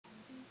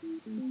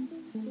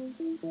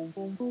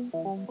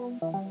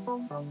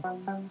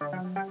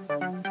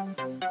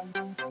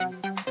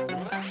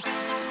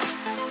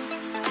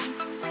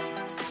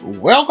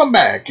Welcome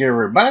back,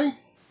 everybody,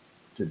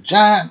 to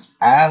Giants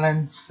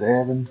Island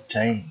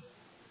 17.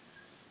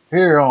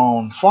 Here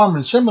on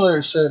Farming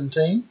Simulator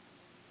 17,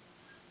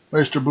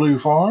 Mr. Blue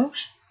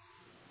Farms.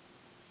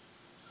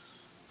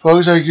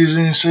 Folks, as you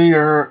can see,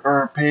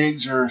 our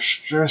pigs are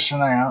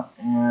stressing out,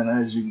 and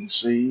as you can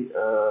see,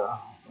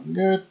 we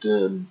got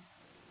the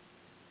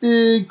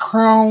big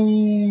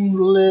Krone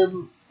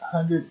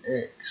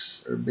 1100X,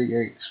 or Big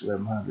X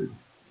 1100,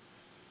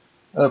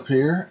 up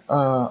here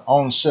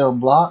on the sale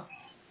block.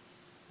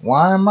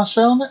 Why am I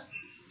selling it?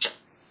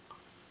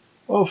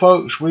 Well,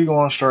 folks, we're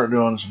going to start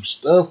doing some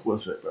stuff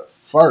with it, but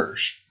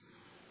first,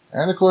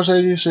 and of course,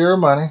 as you see, our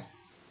money.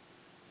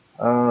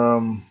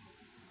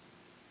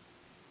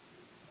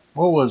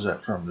 What was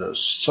that from? The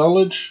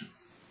Sullage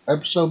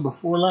episode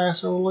before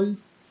last, I believe.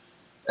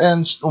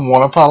 And I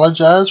want to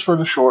apologize for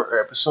the short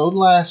episode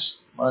last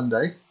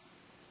Monday.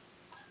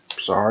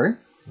 Sorry,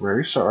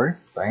 very sorry.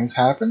 Things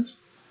happened,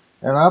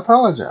 and I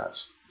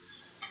apologize.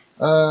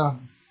 But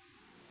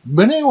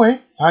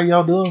anyway, how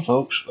y'all doing,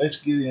 folks? Let's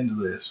get into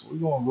this. We're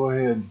going to go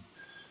ahead and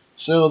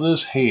sell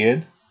this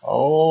head.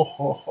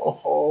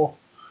 Oh,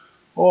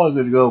 I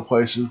could go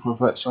places with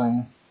that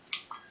thing,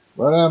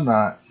 but I'm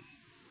not.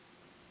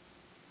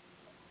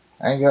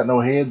 I ain't got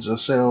no heads to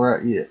sell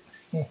right yet.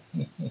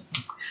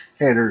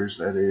 Headers,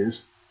 that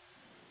is.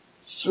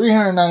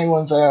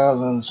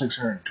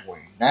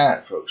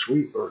 391,629, folks.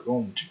 We are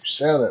going to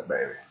sell that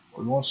baby.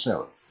 We're going to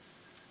sell it.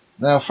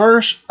 Now,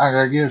 first, I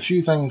gotta get a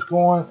few things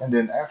going, and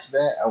then after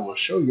that, I will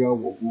show y'all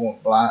what we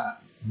want to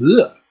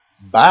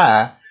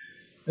buy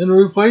and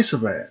replace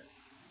of that.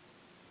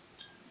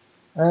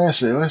 Let's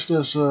see. Let's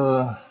just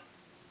let's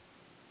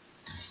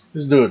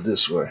do it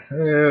this way.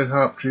 Let's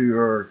hop to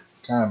our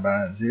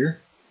combines here.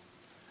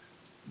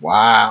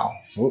 Wow.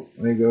 Oh,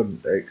 let me go to the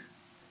deck.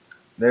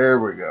 There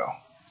we go.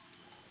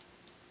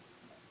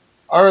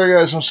 Already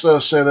got some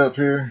stuff set up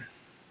here.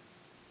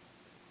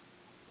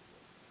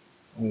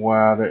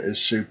 Wow, that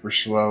is super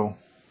slow.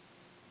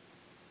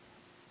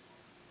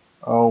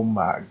 Oh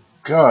my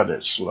God,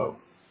 that's slow.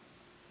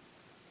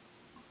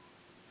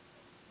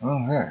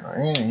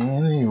 Okay,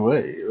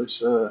 anyway, let's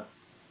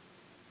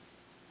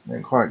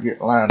didn't quite get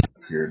lined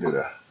up here, did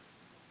I?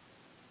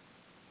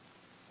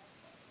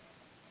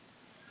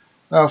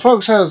 Now,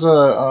 folks, has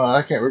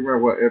I can't remember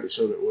what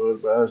episode it was,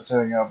 but I was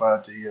telling y'all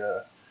about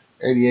the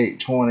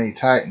 8820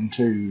 Titan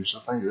 2s. I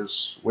think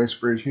it's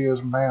Westbridge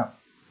Hills mount.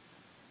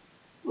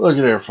 Look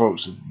at there,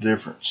 folks, the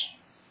difference.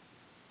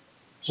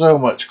 So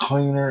much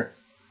cleaner.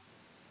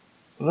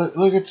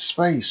 Look at the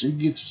space. You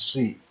get to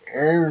see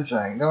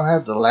everything. Don't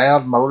have the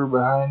loud motor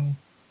behind you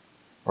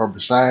or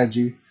beside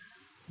you.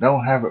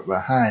 Don't have it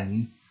behind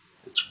you.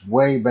 It's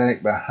way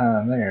back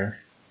behind there.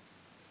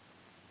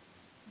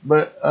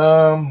 But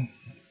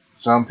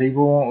some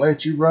people won't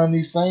let you run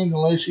these things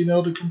unless you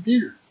know the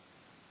computer.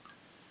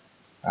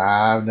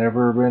 I've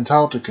never been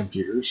taught the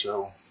computer,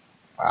 so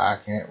I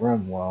can't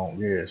run one, I don't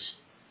guess.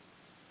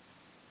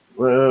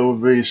 Well, it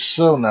would be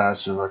so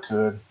nice if I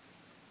could.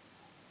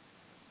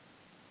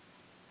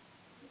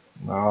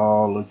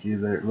 Oh, looky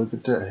there. Look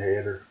at that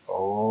header.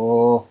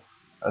 Oh,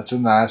 that's a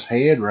nice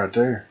head right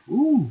there.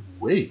 Ooh,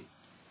 wait.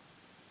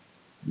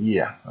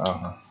 Yeah,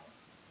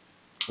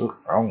 Oop,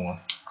 wrong one.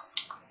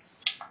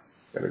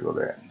 Gotta go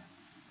there.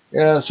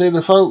 Yeah, see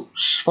the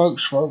folks.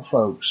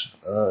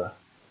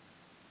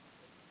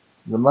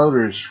 The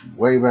motor's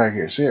way back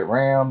here. See that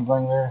round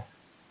thing there?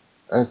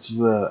 That's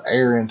the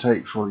air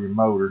intake for your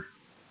motor.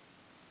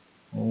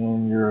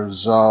 And your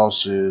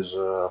exhaust is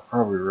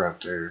probably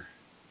right there.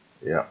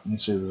 Yeah, you can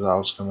see the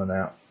exhaust coming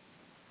out.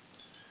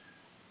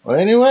 Well,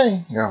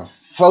 anyway, you gotta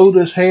fold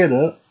this head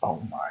up.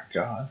 Oh my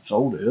God,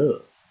 fold it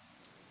up.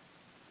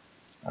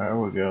 There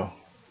we go.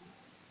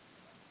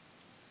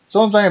 So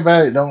one thing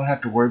about it, don't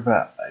have to worry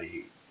about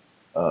a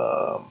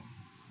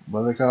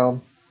what are they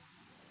called?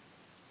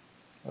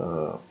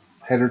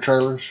 Header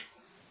trailers.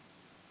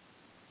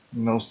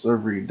 No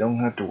server, you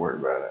don't have to worry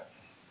about it.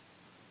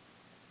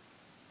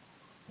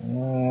 I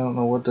don't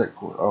know what that.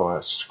 Oh,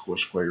 that's of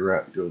course way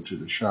right to go to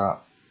the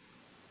shop.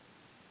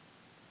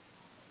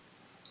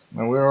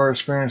 Now we are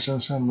experiencing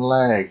some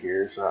lag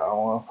here, so I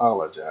want to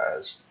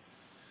apologize.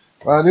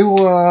 But I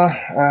do.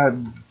 I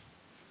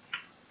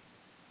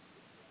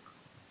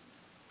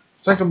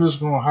think I'm just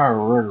going to hire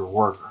a regular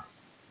worker.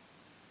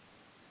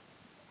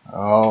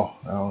 Oh,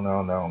 no.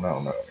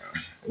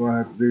 We're going to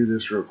have to do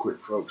this real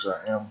quick, folks.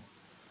 I am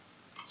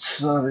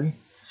sorry.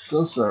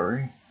 So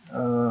sorry.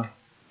 Whoa.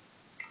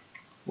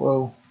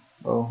 Oh,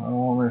 I don't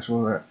want to mess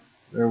with that.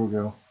 There we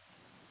go.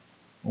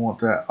 I want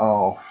that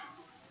off.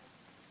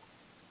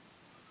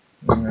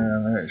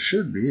 And that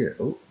should be it.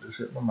 Oh, just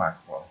hit my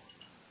microphone.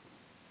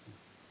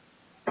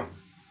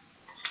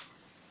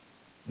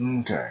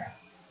 Okay.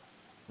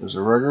 There's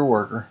a regular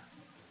worker.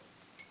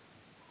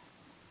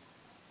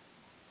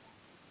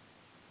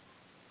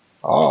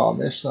 Oh, I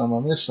missed some.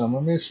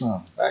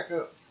 Back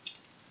up.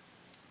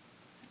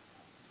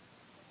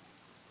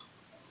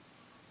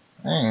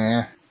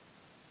 Eh.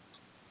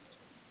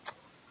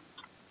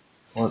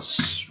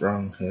 What's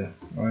wrong here?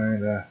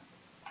 Right,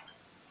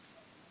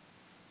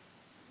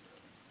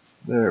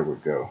 there we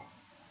go.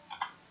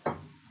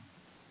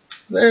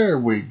 There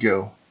we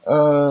go.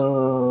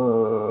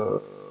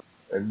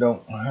 I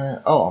don't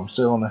have. Oh, I'm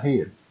still on the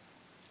head.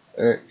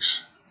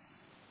 X.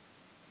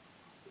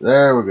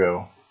 There we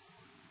go.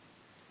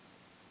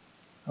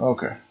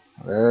 Okay.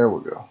 There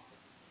we go.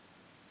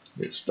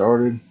 Get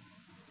started.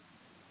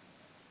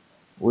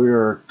 We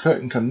are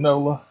cutting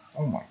canola.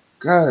 Oh my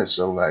God, it's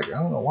so laggy.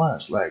 I don't know why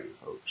it's laggy,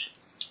 folks.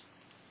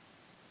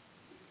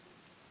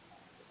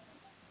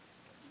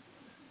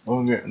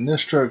 We'll get in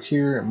this truck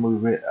here and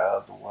move it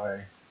out of the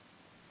way.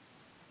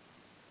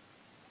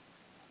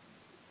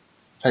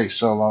 Takes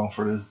so long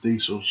for this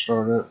diesel to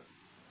start up.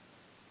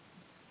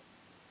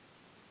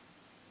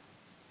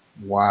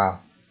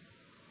 Wow.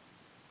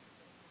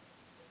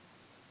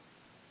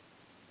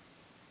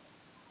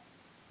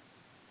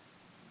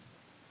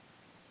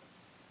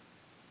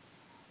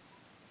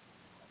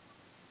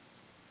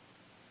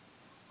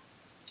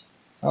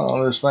 I don't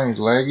know, this thing's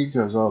laggy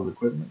because all the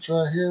equipment's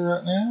right here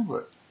right now,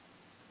 but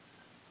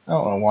I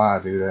don't know why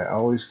I do that. I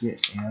always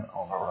get in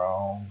on the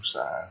wrong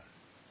side.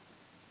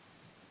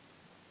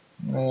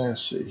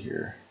 Let's see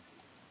here.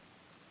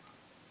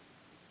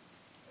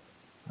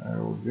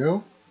 There we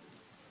go.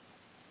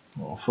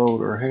 We'll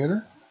fold our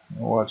header and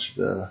watch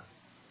the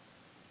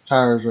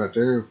tires right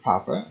there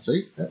pop out.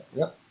 See?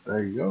 Yep,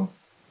 there you go.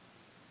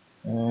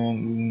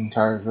 And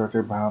tires right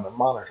there behind the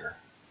monitor.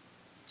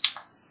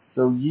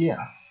 So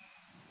yeah.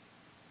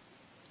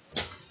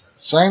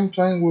 Same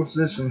thing with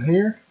this in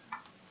here.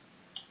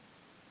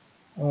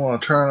 I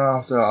want to turn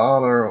off the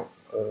auto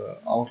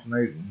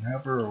alternating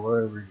helper or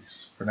whatever you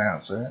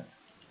pronounce that.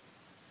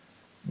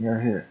 You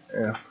gotta hit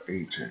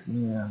F8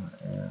 again,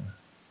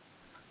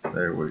 and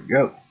there we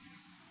go.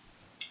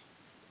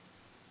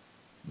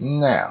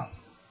 Now,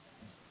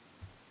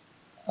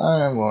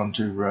 I am going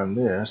to run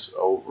this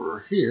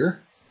over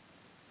here.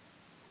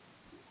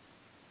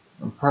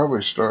 I'm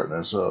probably starting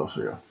this off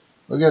here.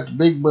 We got the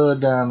big bud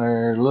down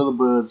there, little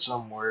bud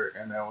somewhere,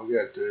 and then we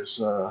got this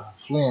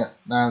Flint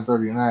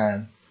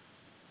 939.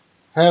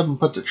 Have them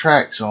put the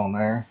tracks on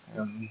there,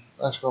 and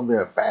that's going to be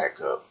a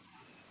backup.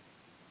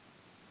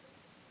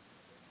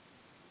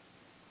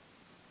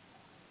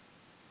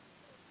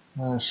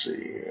 Let's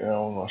see,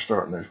 I'm going to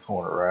start in this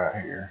corner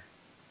right here.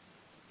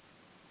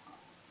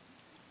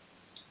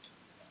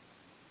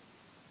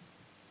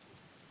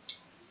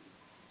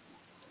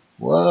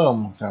 Well,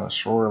 I'm kind of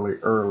swirly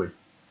early.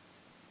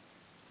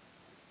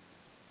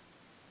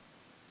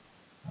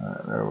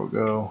 Alright, there we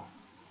go.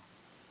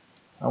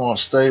 I want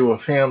to stay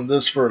with him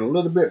just for a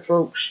little bit,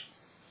 folks.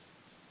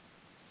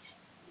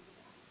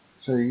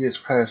 So he gets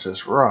past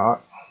this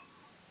rock.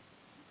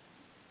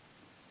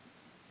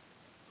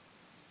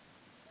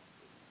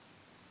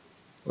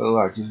 Look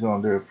like he's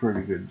going to do a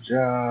pretty good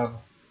job.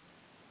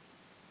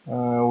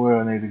 Where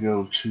I need to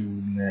go to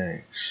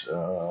next?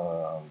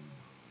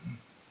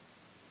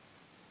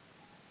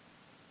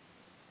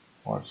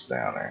 What's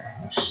down there?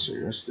 Let's see.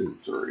 Let's do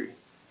 3.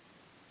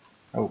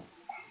 Nope.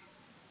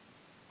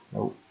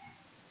 Nope.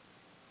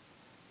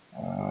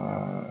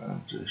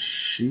 Just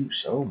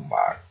shoots. Oh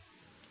my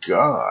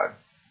God.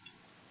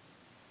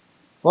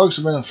 Folks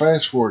have been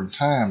fast forwarding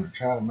time to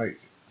try to make it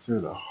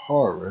through the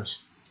harvest.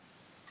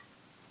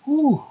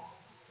 Whew.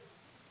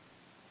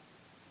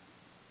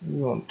 We're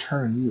going to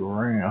turn you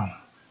around.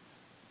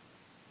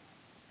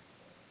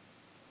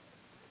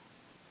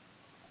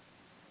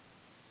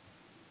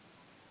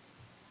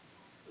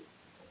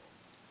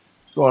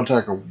 It's going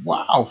to take a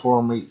while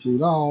for me to get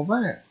through all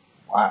that.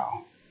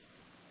 Wow.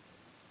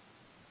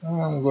 I'm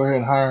going to go ahead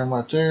and hire him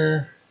right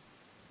there.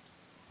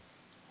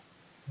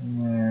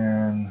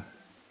 And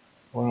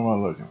what am I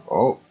looking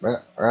for? Oh,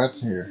 right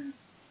here.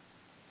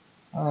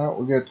 Alright,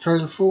 we got the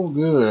trailer full.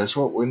 Good. That's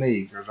what we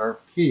need because our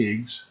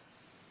pigs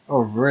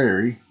are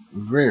very,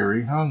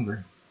 very hungry.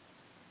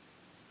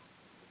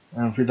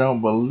 And if you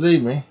don't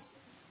believe me,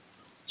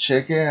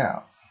 check it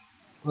out.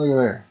 Look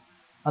at there.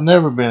 I've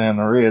never been in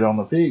the red on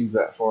the pigs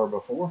that far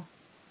before.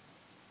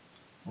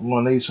 I'm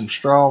going to need some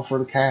straw for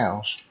the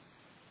cows.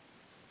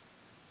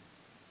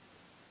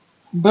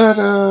 But,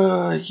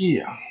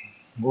 yeah.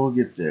 We'll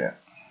get that.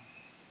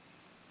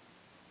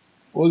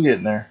 We'll get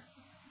in there.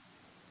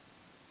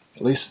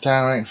 At least the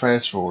time ain't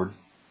fast forward.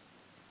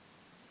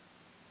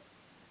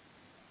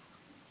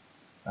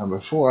 Now,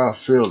 before I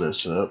fill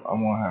this up,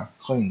 I'm going to have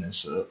to clean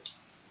this up.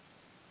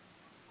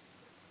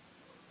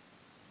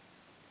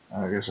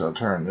 I guess I'll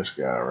turn this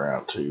guy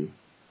around too.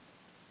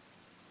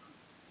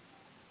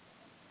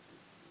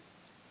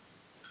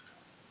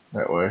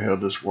 That way he'll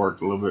just work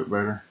a little bit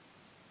better.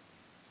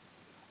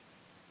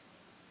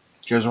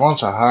 Because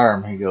once I hire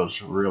him, he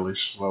goes really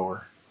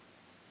slower.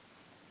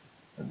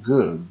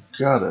 Good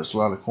God, that's a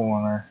lot of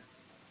corn there.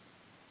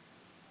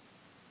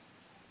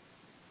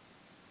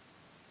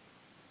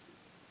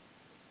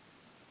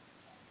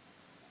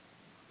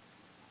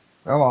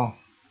 Come on.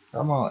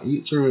 Come on,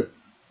 eat through it.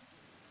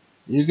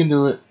 You can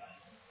do it.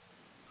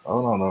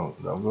 Oh, no, no,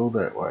 don't go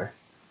that way.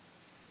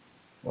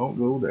 Don't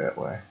go that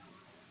way.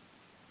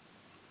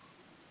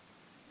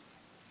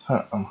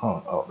 Hunt, I'm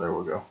hunt. Oh, there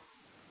we go.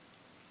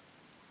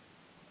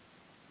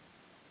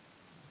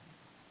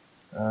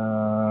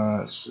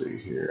 Let's see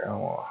here. I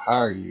want to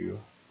hire you.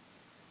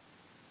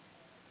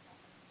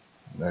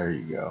 There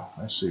you go.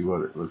 Let's see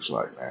what it looks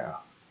like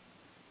now.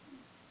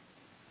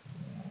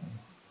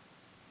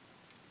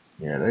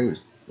 Yeah, they was.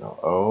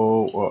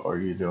 Oh, what are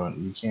you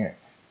doing? You can't.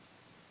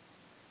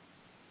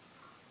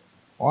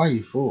 Why are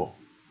you full?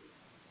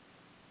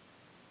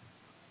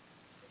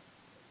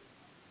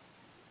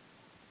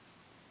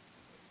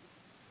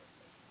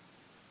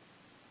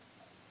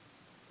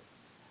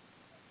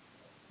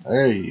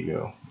 There you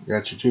go.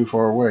 Got you too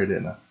far away,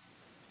 didn't I?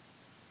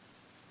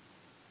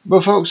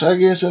 But folks, I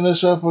guess in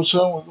this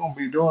episode we're gonna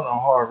be doing a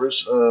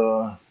harvest,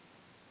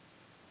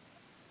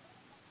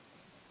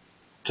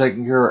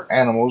 taking care of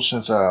animals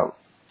since I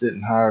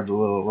didn't hire the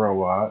little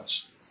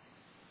robots.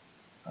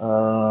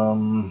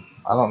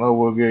 I don't know if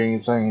we'll get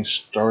anything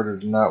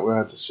started tonight. We'll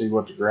have to see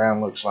what the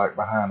ground looks like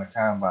behind the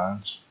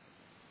combines.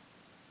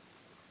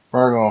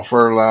 Probably gonna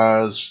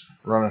fertilize,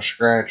 run a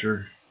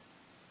scratcher,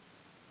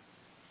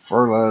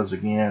 fertilize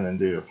again, and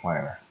do a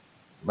planter.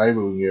 Maybe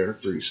we can get her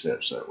 3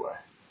 steps that way.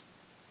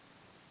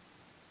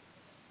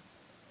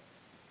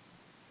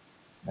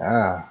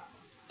 Ah,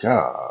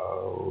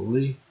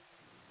 golly.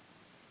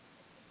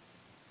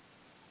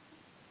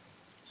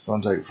 It's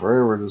gonna take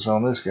forever to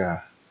on this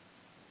guy.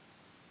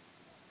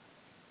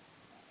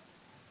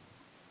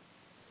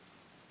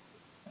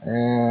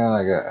 And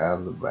I got out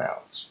of the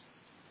bounds.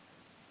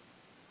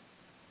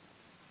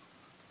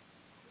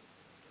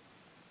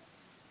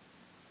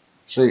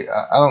 See,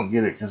 I don't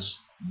get it because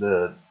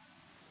the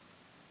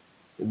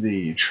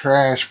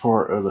trash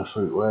part of the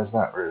food, well, it's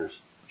not really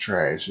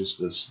trash. It's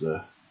just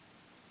the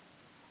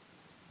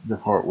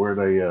part where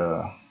they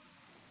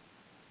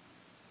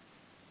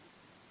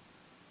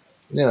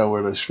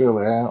where they spill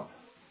it out.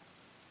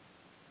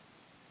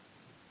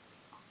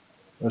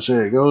 I see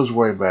it goes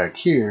way back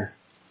here,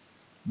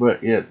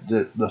 but yet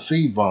the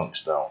feed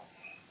bunks don't.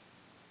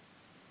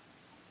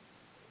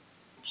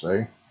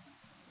 See,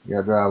 you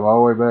gotta drive all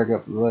the way back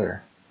up to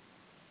there.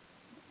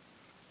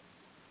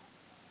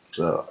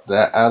 So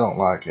that I don't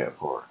like that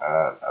part.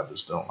 I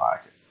just don't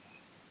like it.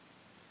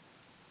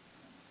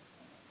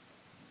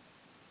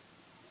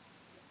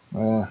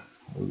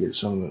 We'll get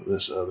some of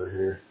this other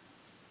here.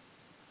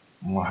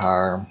 I'm gonna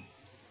hire them.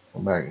 Go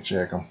back and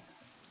check them.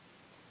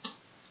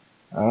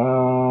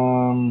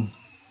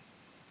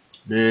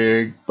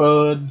 Big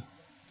Bud.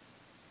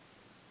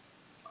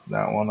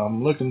 Not one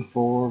I'm looking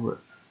for,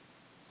 but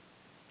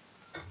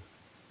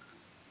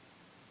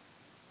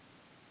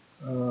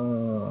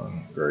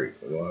great.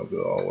 We're gonna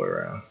go all the way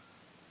around.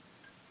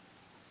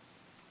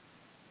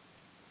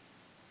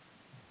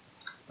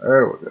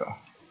 There we go.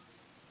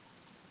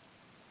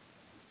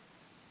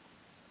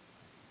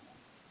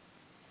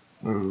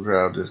 We'll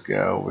grab this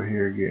guy over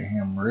here, get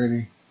him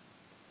ready.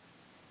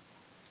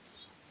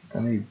 I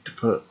need to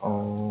put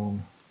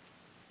on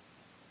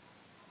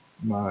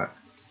my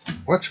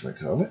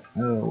whatchamacallit. I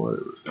don't know what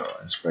it was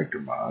called. Inspector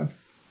mod.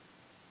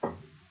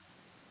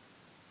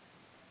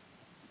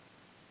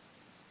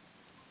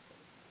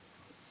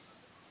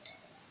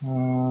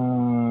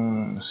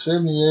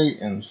 78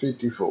 and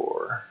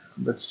 54.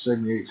 I bet the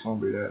 78 is going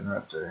to be that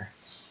right there.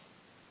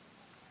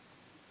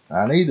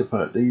 I need to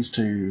put these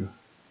two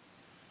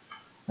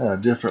in a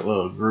different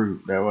little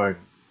group. That way I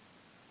can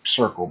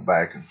circle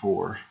back and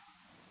forth.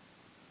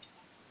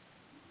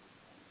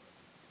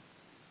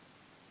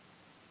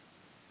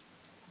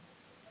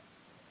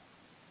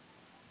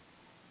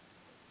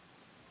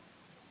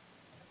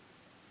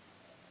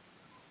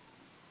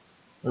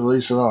 At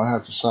least I don't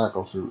have to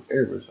cycle through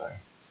everything.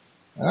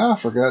 And I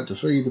forgot to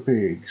feed the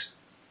pigs.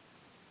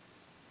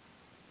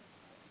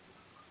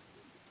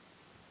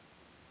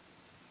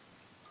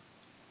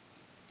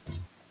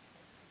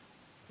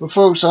 But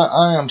folks,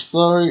 I am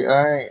sorry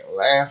I ain't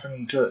laughing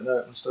and cutting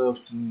up and stuff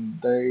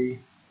today.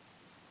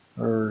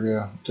 Or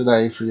yeah,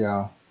 today for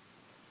y'all.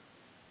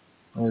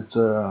 It's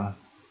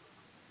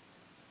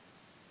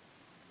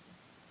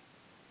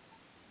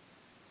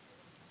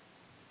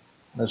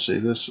let's see,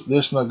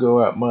 this will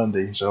go out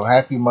Monday, so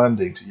happy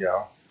Monday to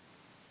y'all.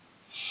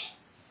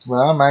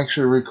 Well, I'm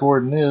actually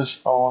recording this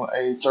on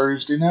a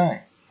Thursday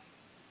night.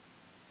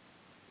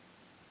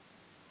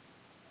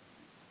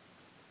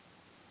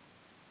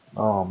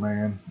 Oh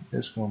man,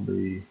 it's gonna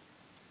be,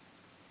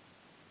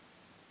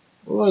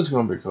 well, it's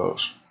gonna be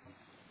close.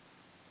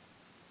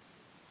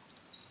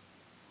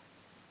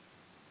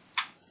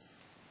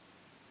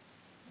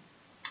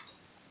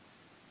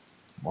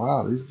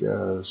 Wow, these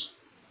guys,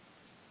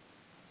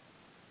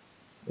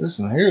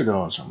 listen here,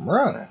 doing some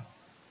running.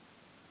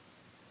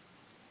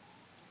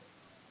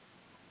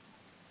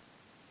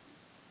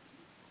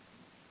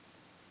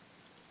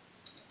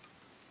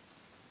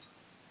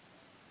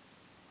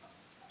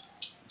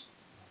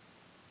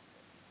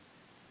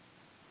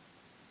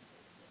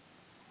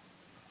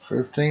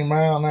 $15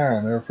 miles an hour,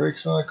 and they're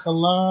fixing to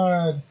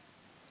collide.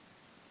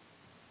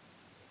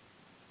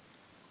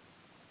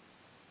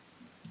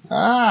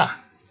 Ah!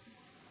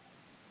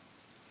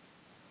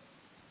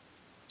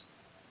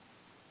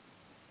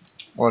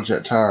 Watch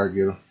that tire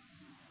get him.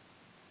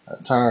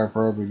 That tire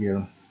probably get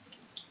him.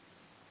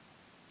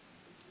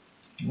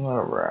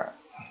 Alright.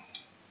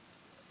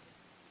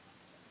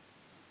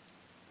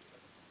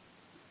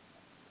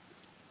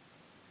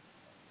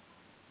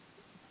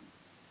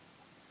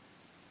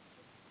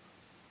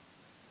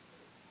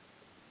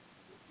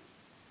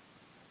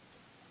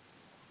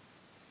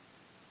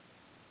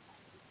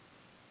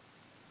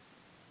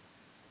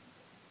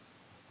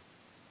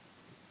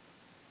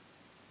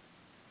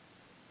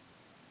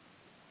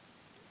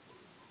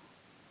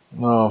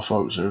 Oh,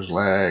 folks, there's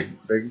lag.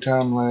 Big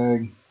time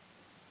lag.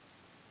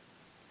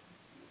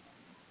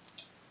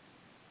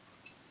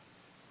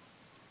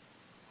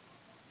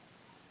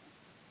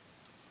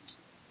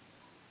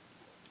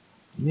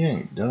 You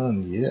ain't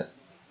done yet.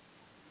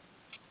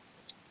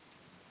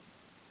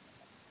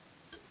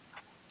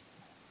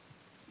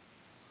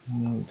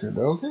 Okay,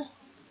 okay.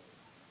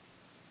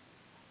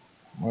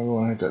 Am I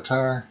going to hit that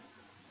tire?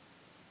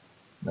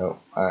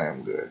 Nope, I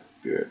am good.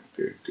 Good,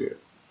 good, good.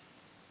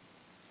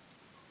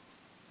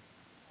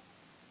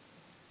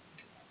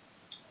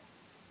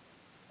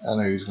 I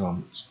know he's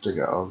going to stick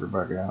that auger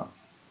back out.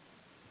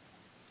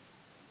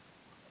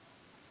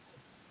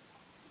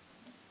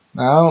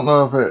 Now, I don't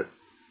know if it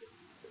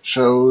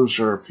shows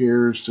or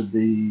appears to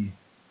be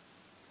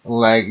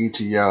laggy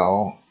to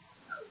y'all,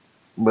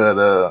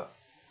 but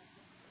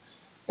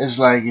it's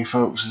laggy,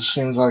 folks. It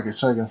seems like it's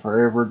taking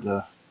forever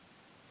to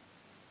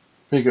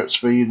pick up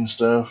speed and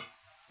stuff.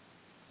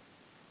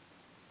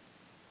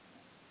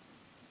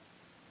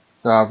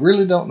 So I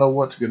really don't know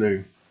what to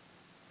do.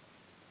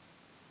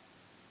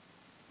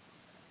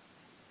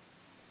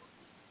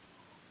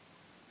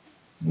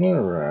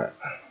 Alright.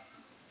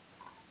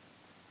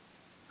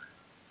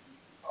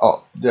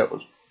 Oh, that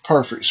was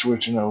perfect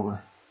switching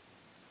over.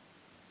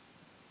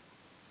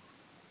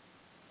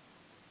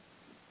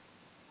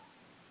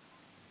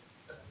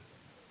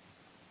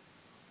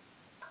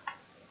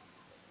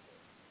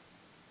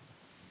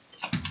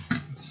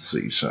 Let's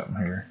see something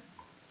here.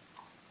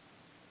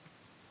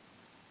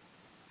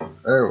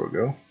 There we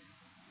go.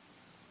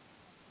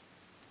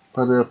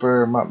 Put it up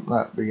there, might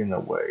not be in the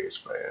way, it's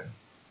bad.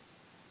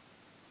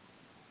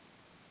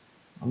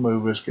 I'll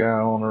move this guy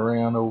on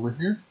around over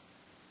here.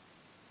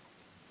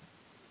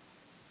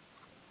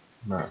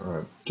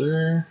 Right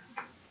there.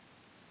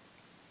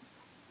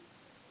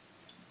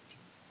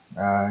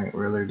 I ain't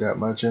really that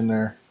much in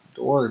there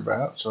to worry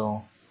about,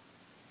 so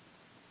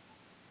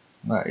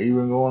not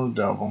even going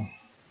to dump them.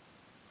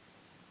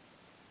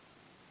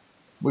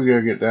 We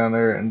gotta get down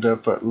there and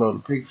dump that load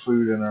of pig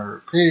food in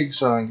our pigs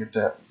so I can get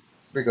that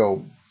big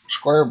old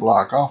square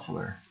block off of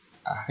there.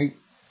 I hate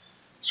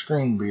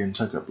screen being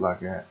took up like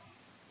that.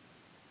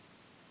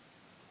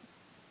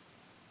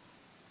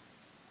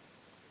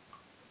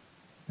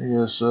 I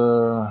guess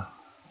I'm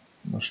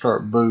gonna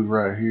start boo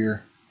right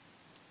here.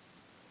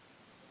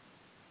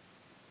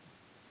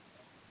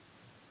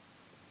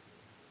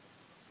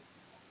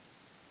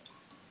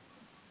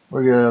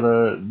 We got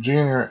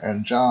Junior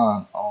and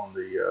John on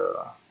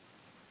the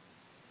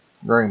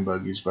grain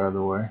buggies, by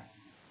the way.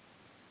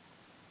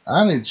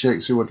 I need to check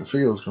to see what the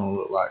field's gonna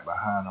look like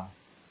behind them.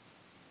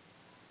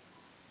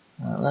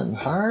 Nothing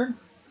hard.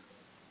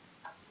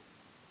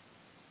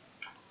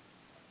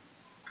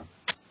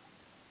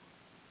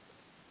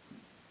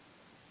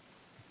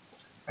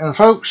 And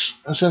folks,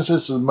 since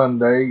this is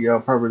Monday,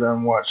 y'all probably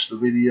done watched the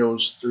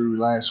videos through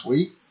last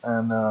week,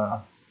 and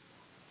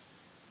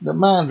don't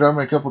mind dropping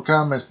me a couple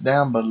comments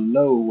down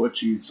below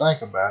what you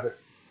think about it.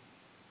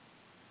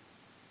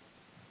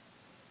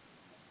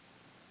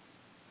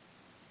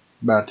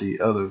 About the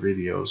other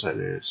videos, that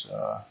is.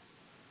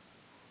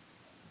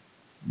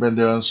 Been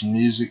doing some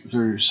music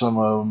through some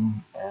of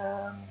them,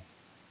 and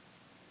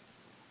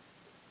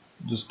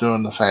just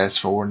doing the fast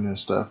forwarding and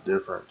stuff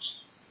different.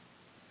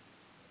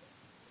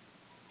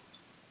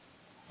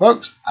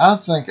 Folks, I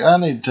think I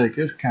need to take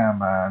this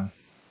combine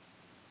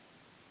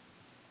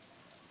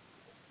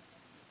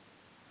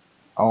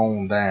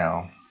on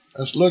down.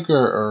 Let's look at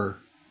our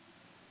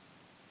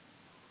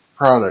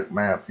product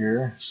map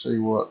here, see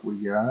what we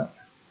got.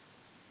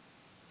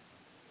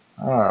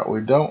 Alright,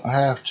 we don't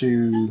have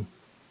to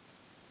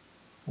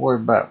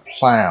worry about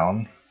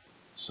plowing.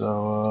 So,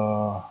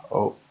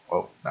 oh,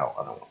 no,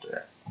 I don't want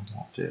that. I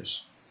want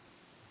this.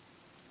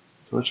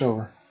 Switch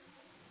over.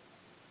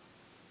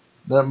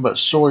 Nothing but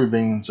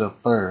soybeans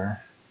up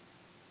there.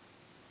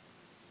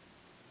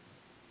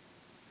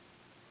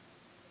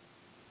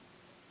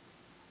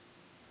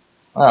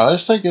 Alright,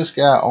 let's take this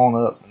guy on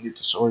up and get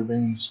the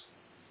soybeans.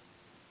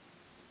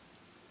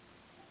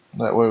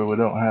 That way we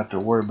don't have to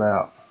worry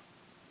about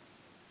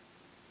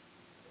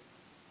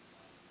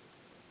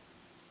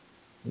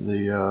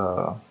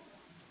the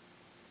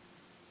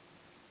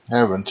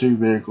having two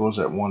vehicles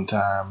at one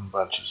time, a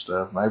bunch of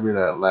stuff. Maybe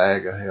that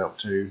lag will help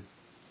too.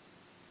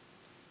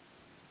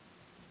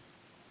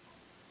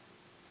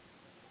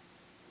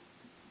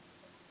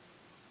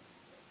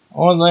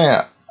 One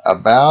thing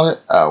about it,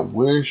 I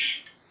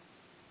wish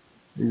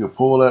You could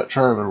pull that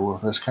trailer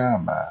with this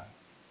combine.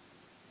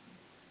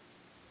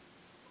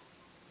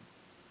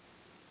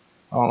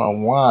 I don't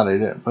know why they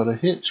didn't put a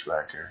hitch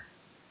back here.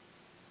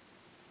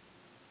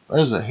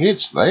 There's a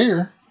hitch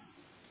there.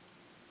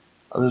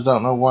 I just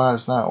don't know why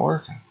it's not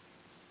working.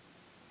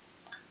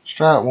 Let's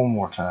try it one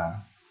more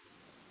time.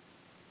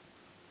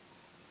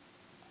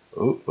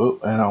 Oop,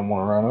 oop, and I don't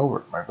want to run over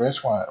it. Maybe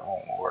that's why it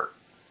won't work.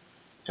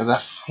 Because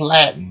I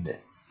flattened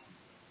it.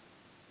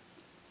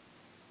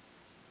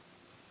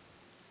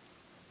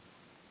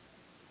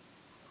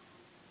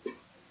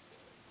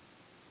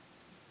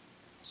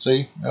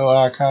 See? No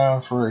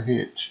icon for a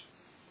hitch.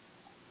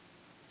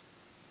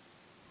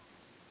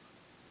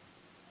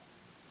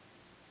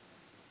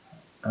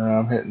 And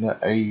I'm hitting the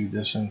A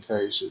just in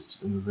case it's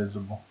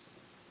invisible.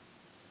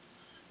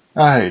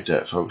 I hate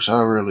that, folks.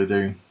 I really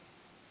do.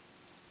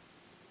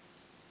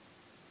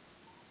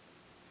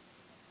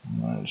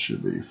 That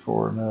should be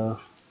far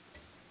enough.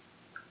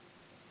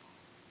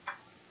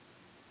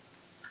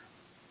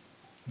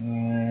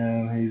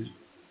 And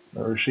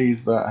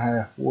she's about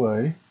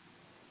halfway.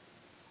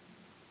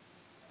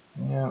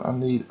 And I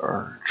need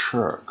our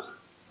truck.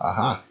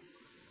 Aha.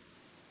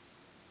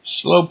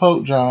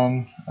 Slowpoke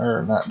John,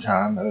 or not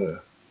John,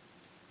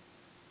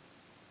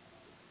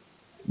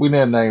 we need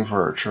a name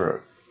for our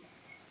truck.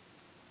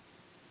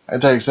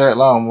 It takes that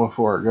long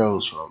before it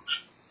goes, folks.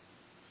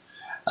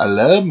 I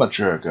love my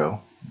truck,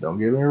 though. Don't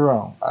get me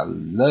wrong. I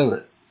love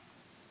it.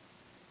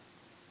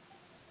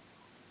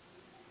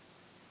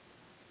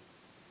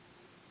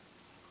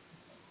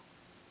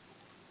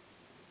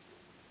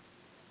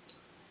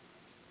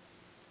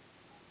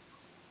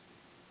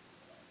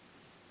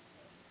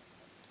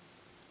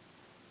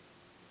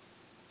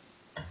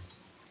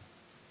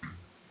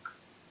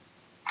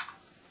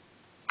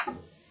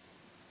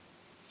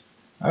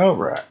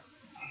 Alright.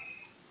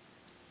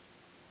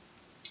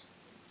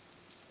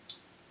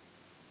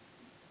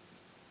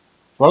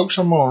 Folks,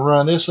 I'm going to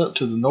run this up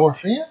to the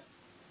north end.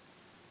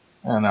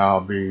 And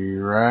I'll be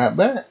right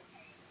back.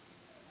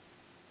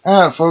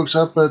 Alright, folks.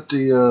 I put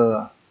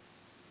the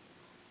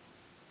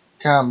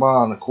combine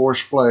on the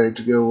course blade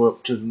to go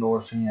up to the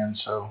north end.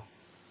 So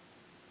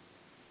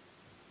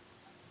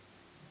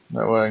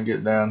that way I can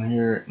get down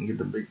here and get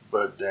the big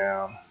bud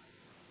down.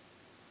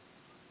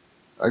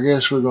 I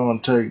guess we're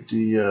going to take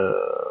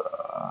the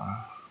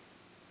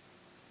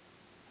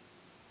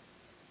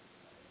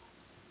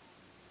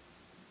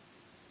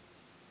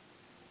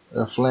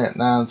Flint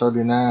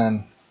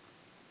 939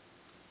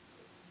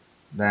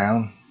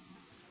 down,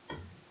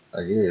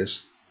 I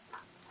guess.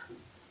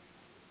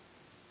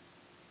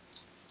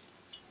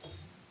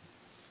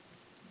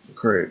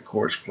 Create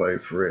course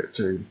plate for it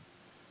too.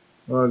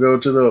 I'll go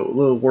to the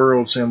little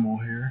world symbol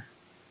here.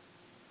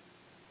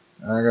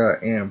 I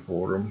got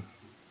import them.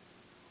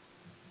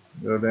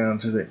 Go down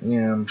to the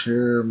M's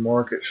here,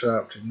 market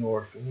shop to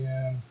north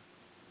end.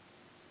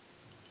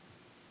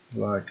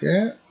 Like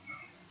that.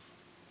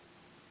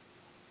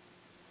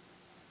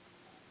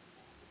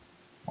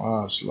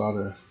 Wow, it's a lot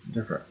of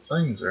different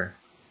things there.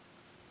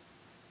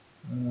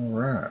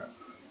 Alright.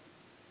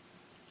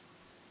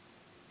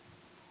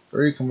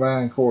 3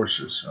 combined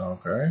courses.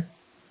 Okay.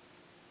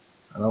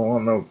 I don't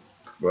want no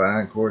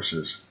combined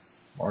courses.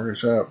 Market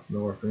shop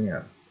north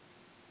end.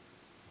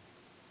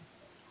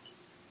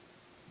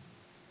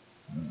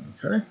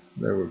 Okay,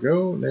 there we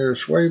go.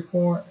 Nearest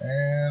waypoint,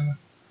 and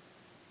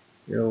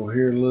go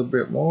here a little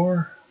bit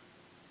more.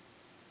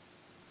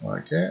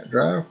 Like that.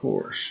 Drive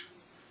course.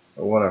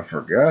 But what I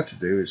forgot to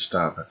do is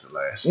stop at the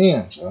last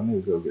end, so I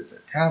need to go get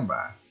that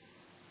combine.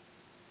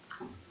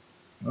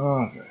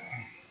 Okay.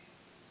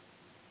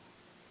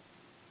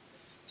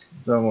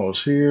 It's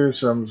almost here,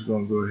 so I'm just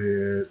going to go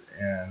ahead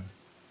and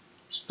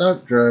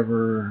stop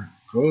driver,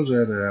 close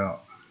that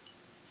out.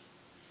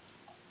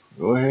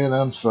 Go ahead and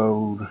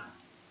unfold.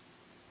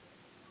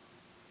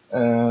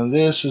 And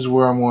this is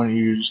where I'm going to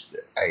use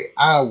the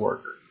AI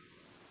worker.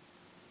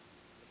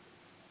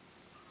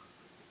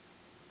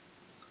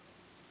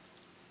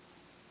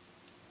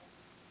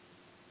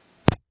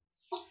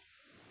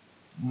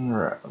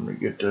 Alright, let me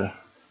get the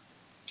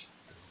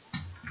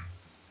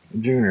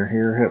junior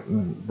here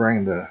helping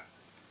bring the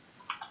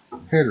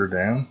header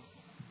down.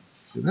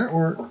 Did that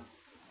work?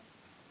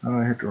 Oh,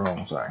 I hit the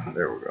wrong thing.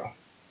 There we go.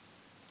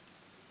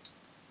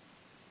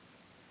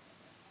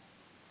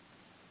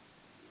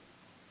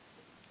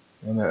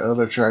 And that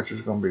other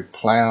tractor's going to be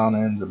plowing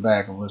in the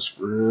back of us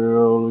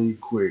really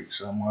quick,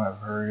 so I'm going to have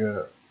to hurry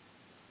up.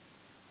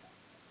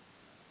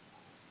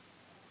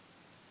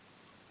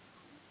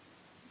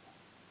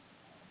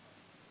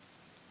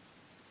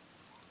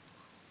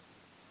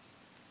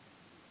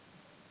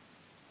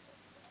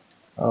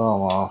 Oh,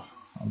 I'm off.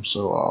 I'm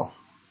so off.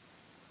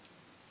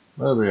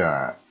 That'll be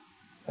alright.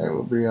 It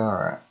will be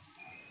alright.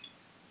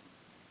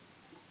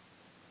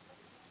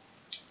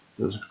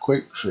 Just a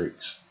quick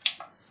fix.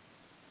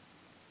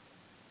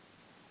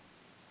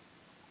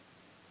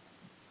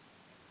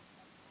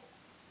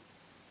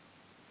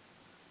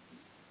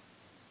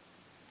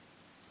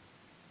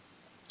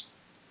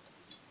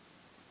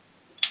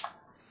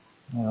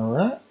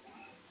 Alright.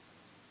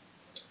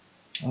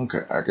 Okay,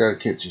 I gotta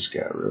catch this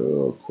guy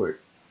real quick.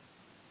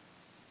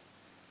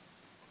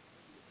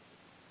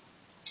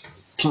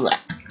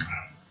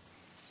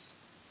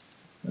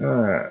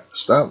 Alright,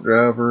 stop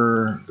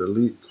driver,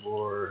 delete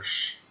course,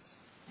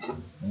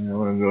 and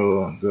we're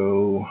gonna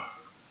go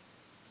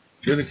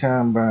to the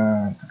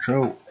combine,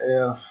 control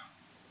F,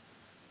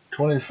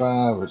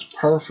 25 is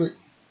perfect.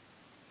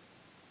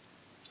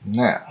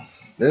 Now,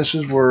 this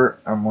is where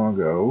I'm gonna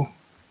go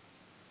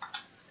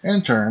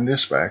and turn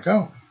this back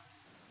on.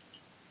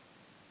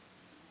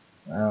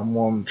 I'm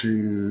wanting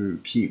to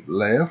keep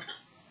left,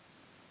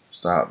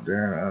 stop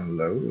there and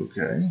unload,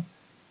 okay.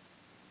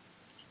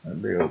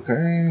 That'd be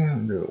okay. I'll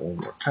do it one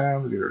more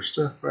time to get our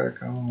stuff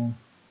back on.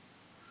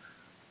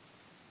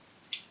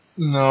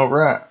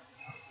 Alright.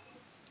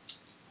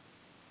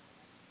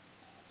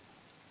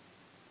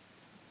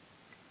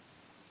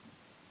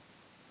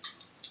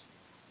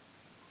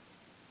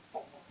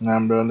 Now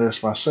I'm doing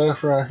this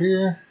myself right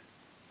here.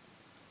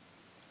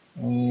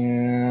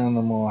 And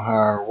I'm going to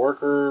hire a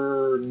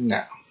worker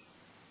now.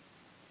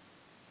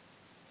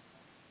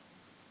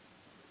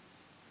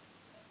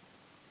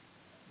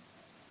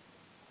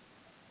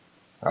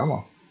 Come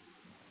on.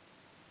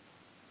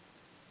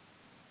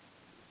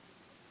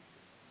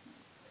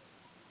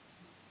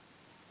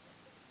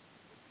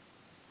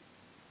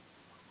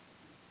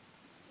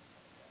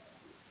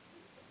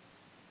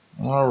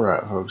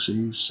 Alright, folks.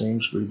 He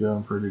seems to be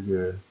doing pretty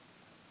good.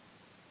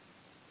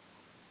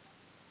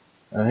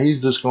 And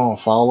he's just going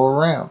to follow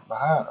around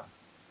behind him.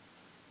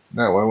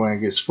 That way when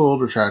it gets full,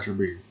 the tractor will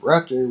be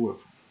right there with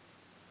him.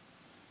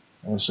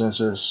 And since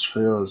this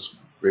field is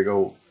big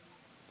old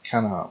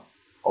kind of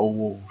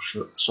oval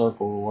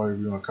circle or whatever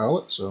you want to call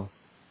it, so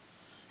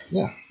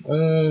yeah,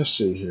 let's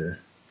see here.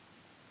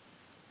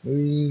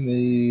 We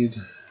need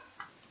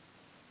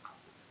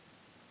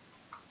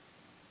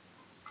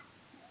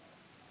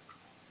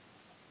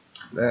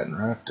that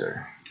right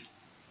there.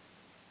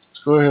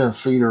 Let's go ahead and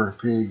feed our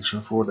pigs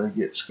before they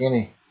get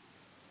skinny.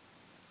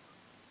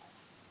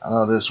 I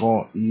know this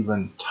won't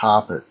even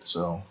top it,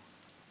 so.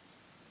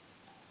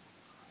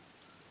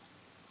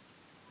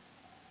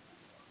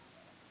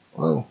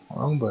 Whoa,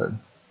 wrong button.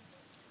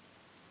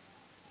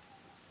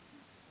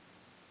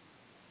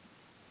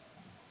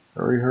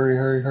 Hurry, hurry,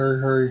 hurry,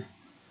 hurry, hurry.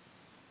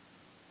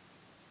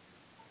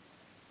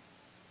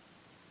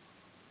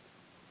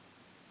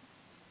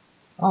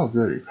 Oh,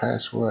 good, he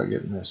passed without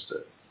getting missed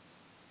it.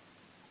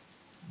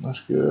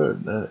 That's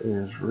good. That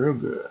is real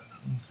good.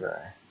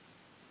 Okay.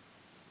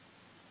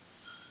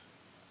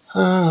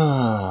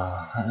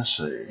 Let's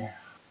see.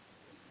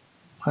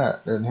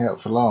 That didn't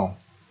help for long.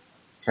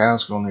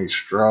 Cow's gonna need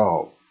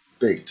straw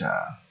big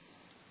time.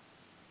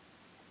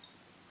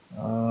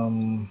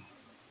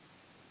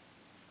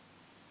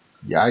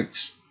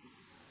 Yikes.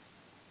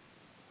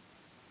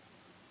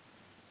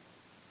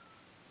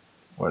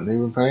 Wasn't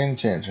even paying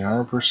attention,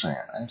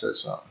 100%. Ain't that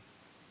something?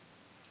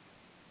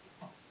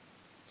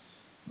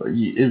 But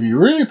if you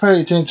really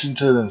pay attention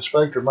to the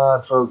inspector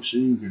mod, folks,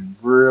 you can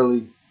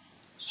really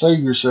save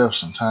yourself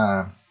some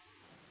time.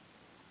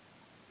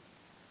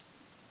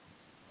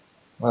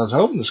 I was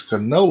hoping this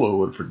canola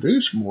would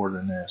produce more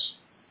than this.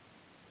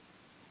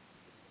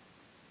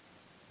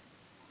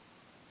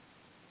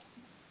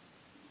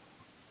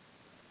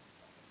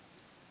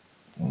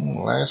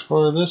 Last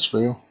part of this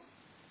field.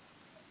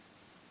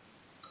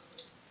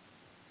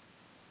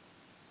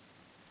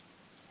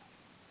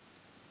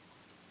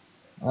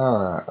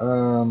 Alright,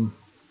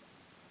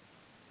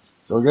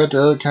 so we got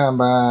the other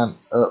combine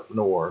up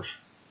north.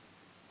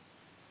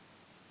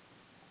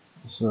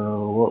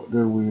 So what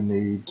do we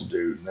need to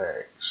do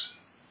next?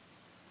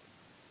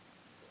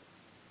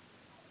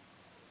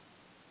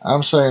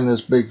 I'm saying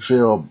this big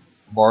field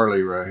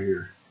barley right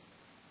here.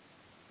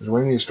 Because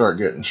we need to start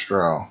getting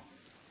straw.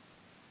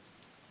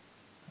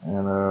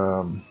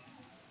 And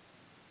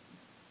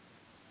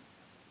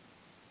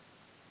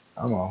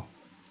come on.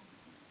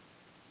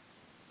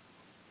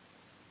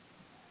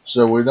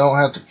 So we don't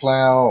have to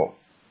plow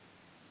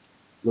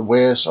the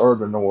west or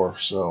the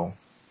north, so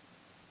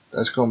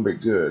that's going to be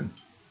good.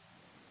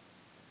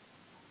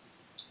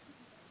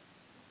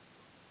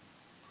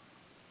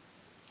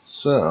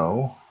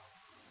 So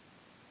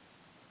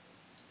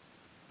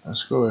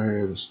let's go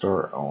ahead and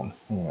start on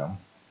him.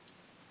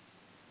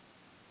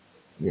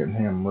 Getting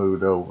him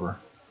moved over.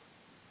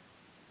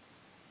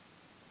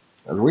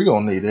 Because we're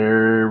going to need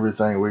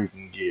everything we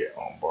can get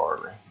on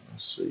barley.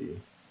 Let's see.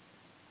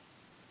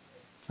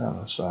 Kind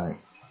of think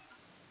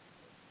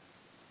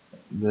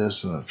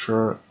this in a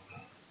truck.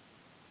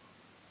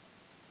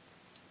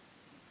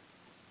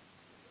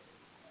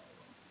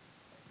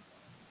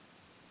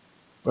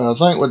 But I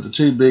think with the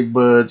two big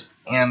buds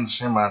and the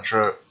semi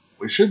truck,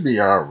 we should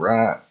be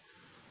alright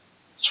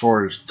as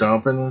far as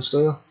dumping and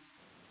stuff.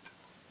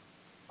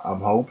 I'm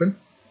hoping.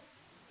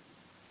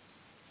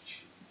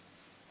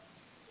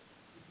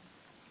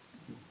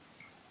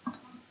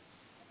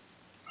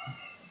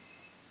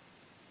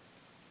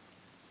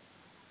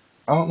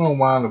 I don't know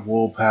why the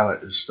wool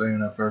pallet is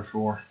staying up there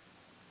for.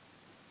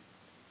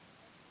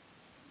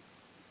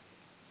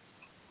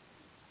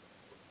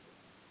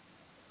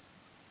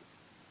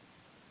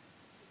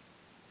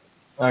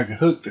 I could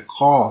hook the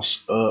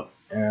cross up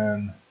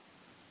and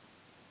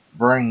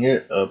bring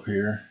it up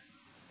here.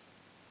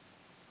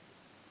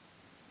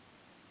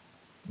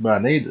 But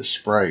I need to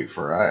spray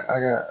for I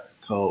got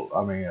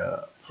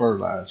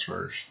fertilize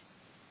first.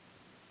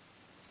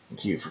 I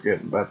keep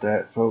forgetting about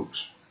that,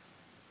 folks.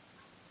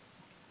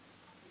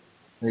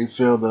 Need to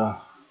fill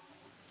the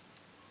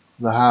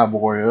high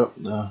boy up,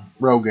 the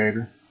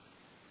rogator.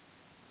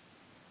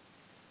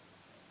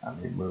 I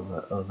need to move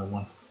that other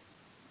one.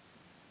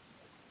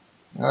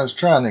 I was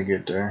trying to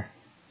get there.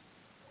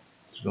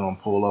 It's gonna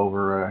pull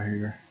over right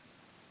here.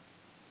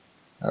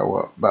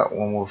 About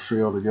one more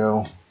field to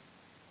go.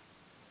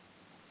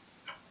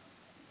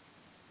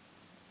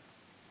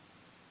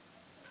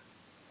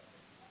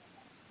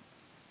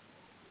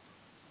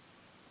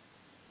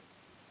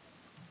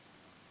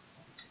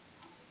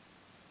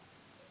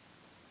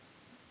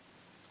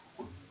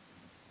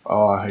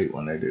 Oh, I hate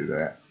when they do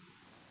that.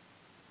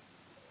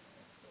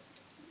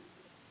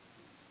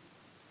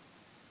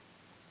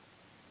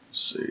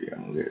 Let's see,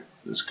 I'm gonna get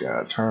this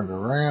guy turned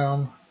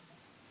around.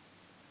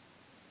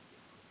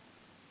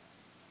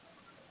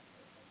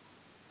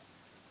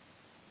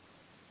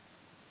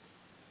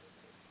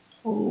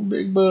 Oh,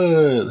 big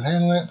bud,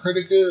 handling it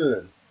pretty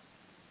good.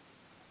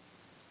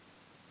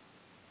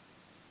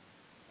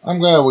 I'm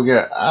glad we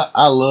got.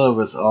 I love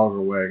this auger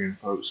wagon,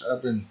 folks.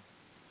 I've been,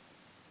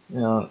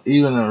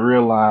 even in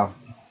real life,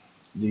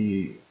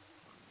 I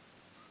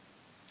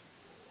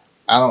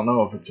don't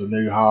know if it's a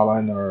New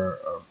Holland or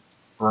a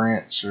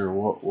Branch or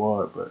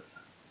what, but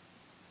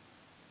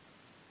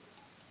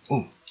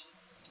ooh,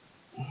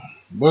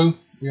 boo,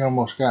 you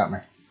almost got me.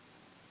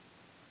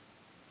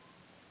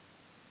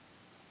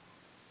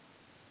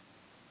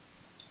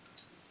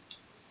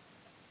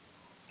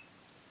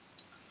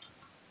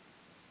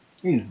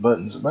 These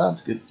buttons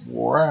about to get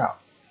wore out.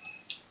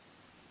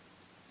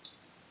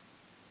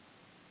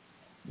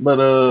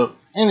 But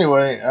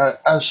anyway,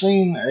 I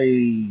seen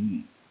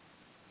a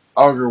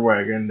auger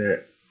wagon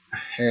that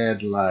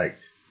had like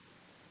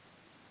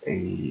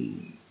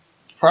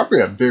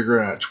probably a bigger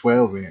than a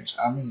 12-inch.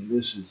 I mean,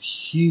 this is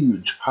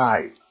huge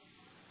pipe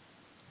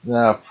that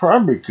I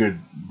probably could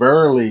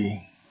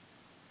barely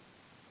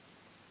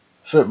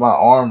fit my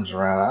arms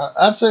around.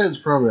 I'd say it's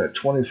probably a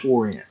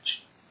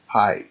 24-inch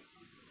pipe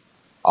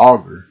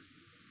auger.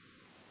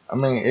 I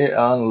mean, it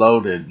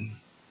unloaded.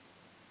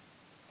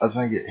 I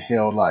think it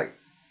held like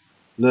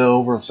a little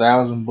over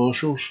 1,000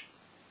 bushels.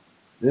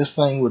 This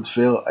thing would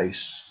fill a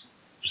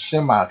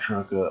semi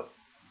truck up,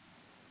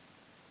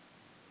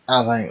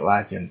 I think,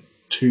 like in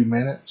 2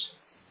 minutes.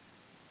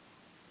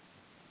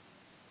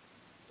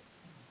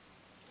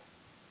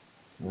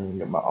 Let me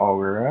get my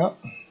auger out.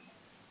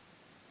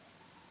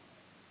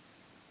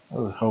 I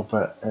would hope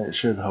that it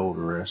should hold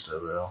the rest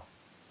of it all.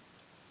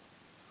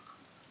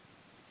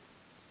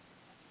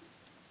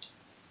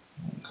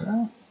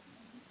 Okay.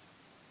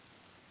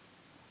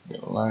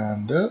 Get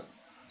lined up.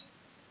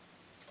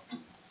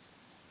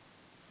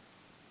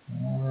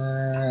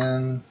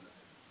 And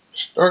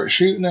start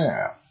shooting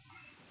out.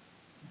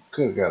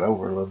 Could have got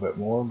over a little bit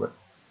more, but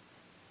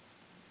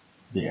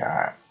yeah,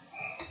 alright.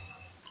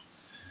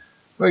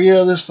 But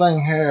yeah, this thing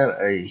had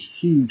a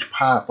huge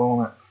pipe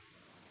on it.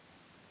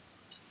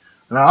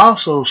 And I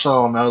also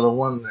saw another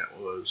one that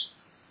was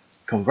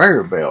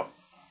conveyor belt.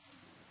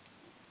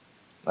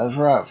 That's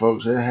right,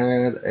 folks. It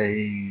had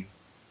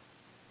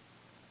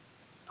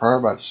probably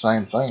about the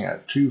same thing,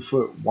 a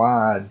 2-foot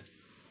wide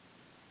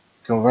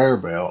conveyor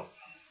belt.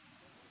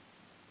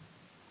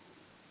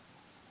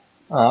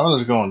 I'm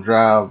just going to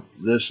drive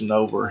this and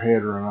over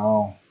header and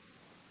all.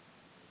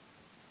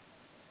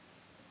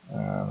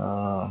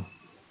 And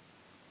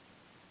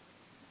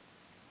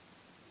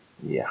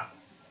yeah.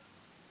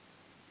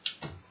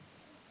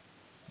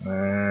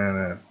 And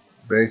I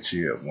bet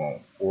you it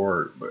won't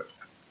work, but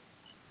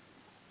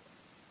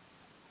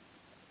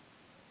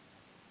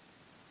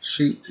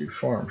shoot to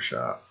farm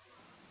shop.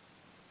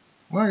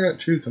 Well, I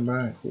got 2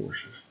 combined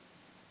courses.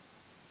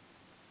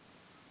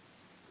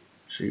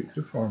 Shoot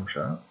to farm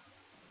shop.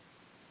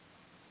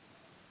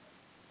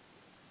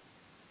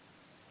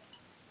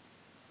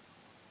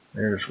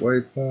 There's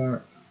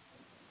waypoint.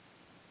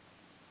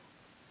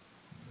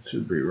 It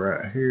should be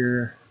right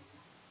here.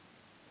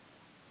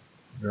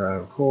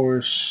 Drive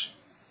course.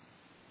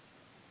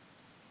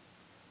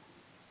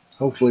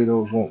 Hopefully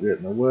those won't get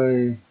in the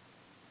way.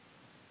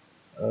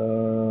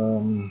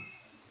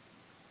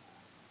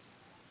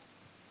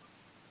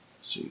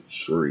 Shoot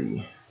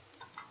 3.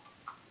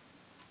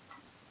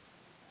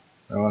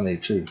 Oh, I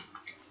need 2.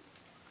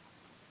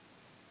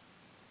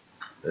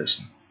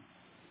 Listen.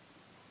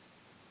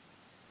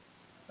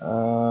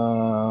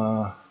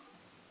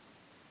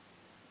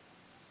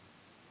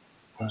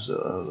 What's the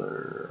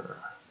other?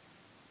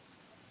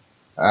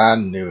 I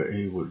knew it.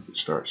 He would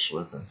start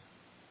slipping.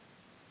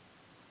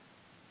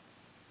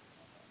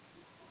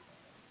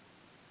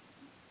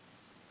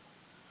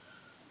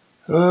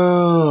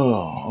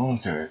 Oh,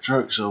 okay.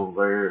 Truck's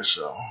over there,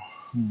 so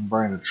I'm gonna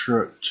bring the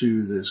truck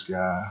to this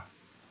guy.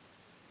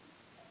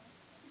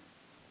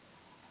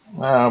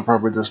 I'll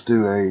probably just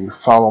do a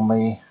follow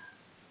me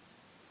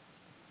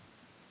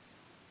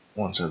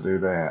once I do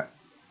that.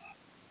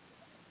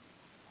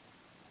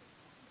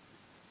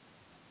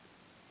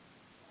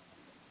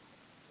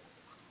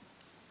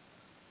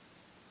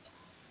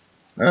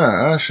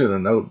 I should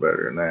have known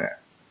better than that,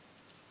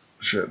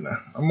 shouldn't I?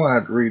 I'm gonna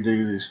have to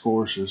redo these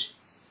courses.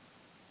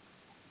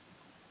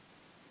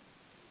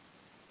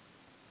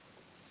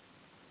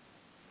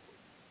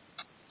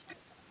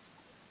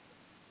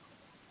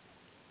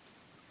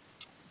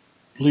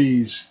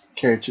 Please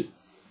catch it.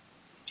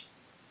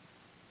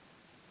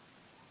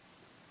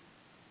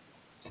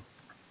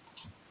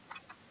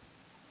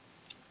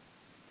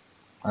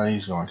 Oh,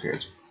 he's gonna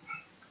catch it.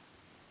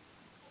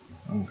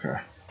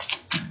 Okay.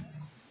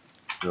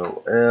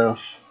 Go F.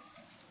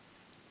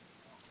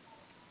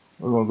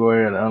 We're gonna go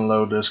ahead and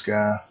unload this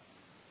guy.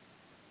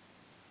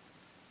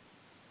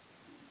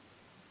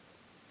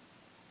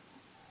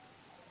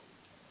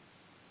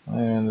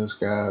 And this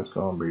guy's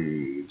gonna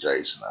be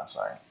Jason, I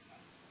think.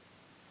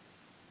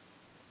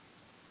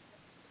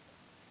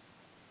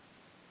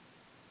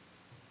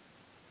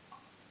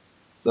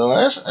 So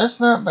that's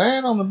not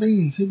bad on the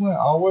beans. He went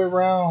all the way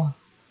around.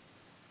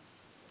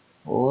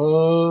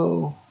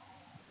 Whoa.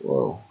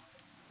 Whoa.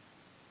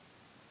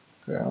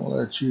 Okay, I'm gonna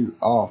let you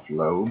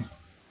offload.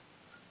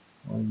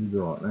 What are you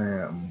doing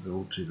now? I'm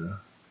gonna go to the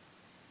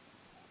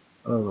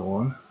other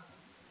one.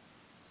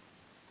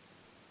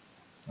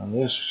 And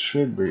this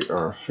should be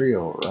our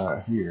field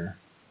right here.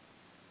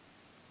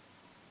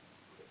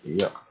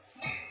 Yep.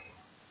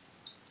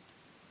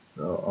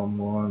 So I'm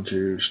going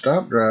to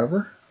stop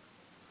driver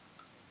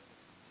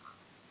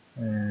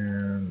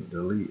and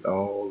delete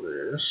all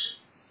this.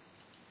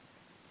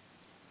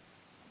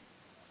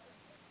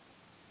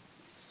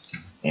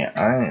 And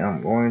I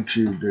am going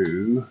to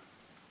do,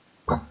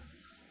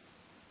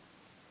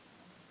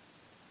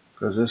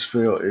 because this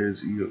field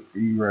is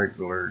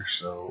irregular,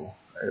 so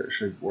it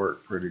should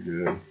work pretty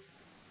good.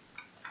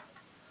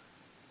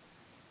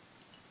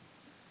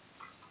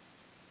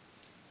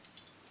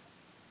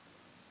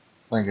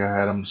 I think I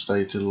had them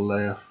stay to the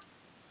left.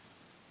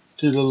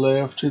 To the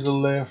left, to the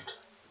left.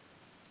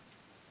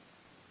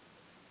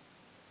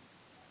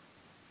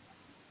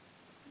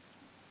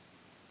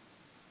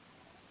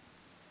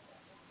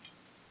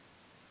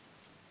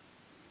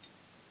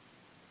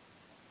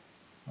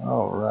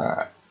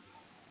 Alright.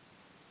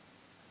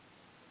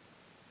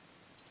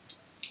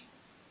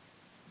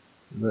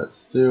 Is that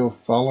still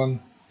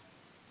falling?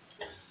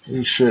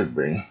 He should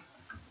be.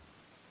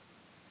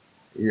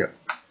 Yep,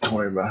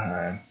 20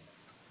 behind.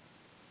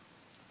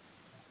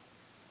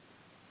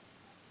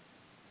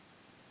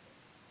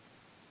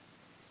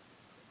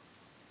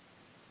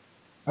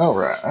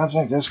 Alright, I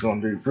think that's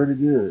going to do pretty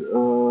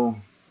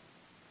good.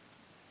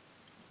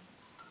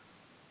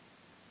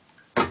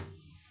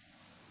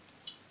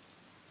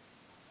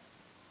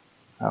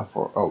 How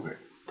far? Okay,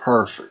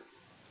 perfect.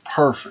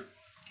 Perfect.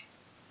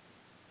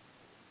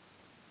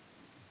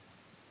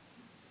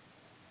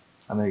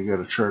 I need to get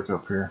a truck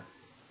up here.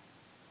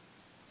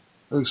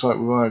 Looks like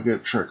we're going to get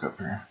a truck up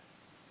here.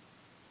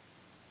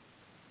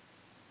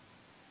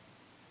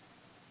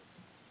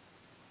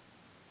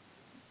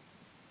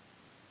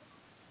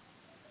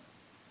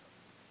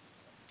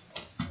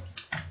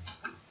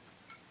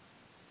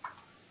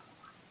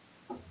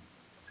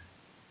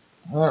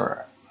 Alright.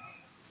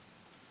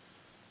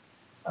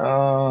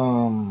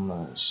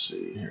 Let's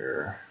see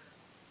here.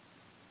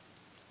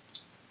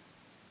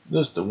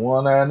 This is the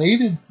one I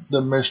needed.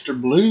 The Mr.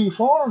 Blue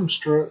Farms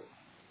truck.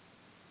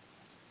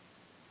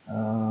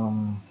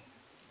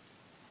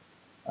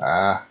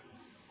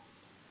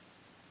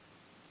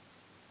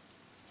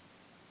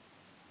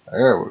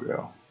 There we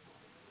go.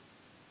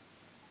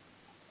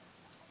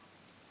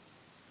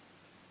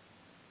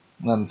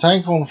 Now the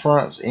tank on the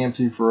front is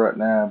empty for right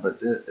now, but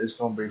it's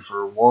going to be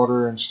for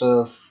water and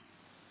stuff.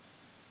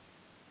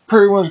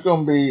 Pretty much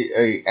going to be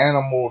a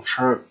animal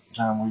truck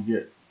time we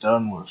get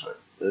done with it.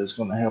 It's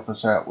going to help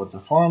us out with the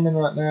farming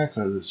right now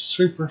because it's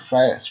super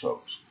fast,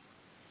 folks.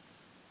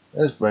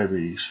 This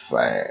baby's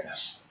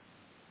fast.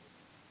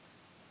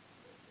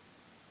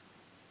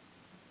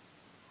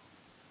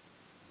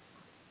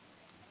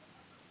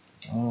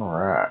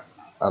 Alright.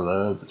 I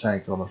love the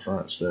tank on the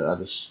front still.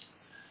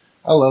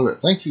 I love it.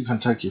 Thank you,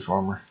 Kentucky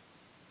Farmer.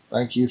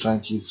 Thank you,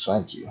 thank you,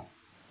 thank you.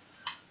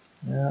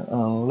 Yeah,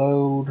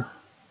 unload.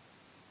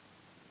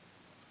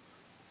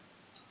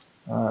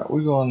 Alright,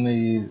 we're going to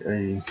need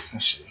a,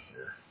 let's see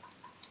here.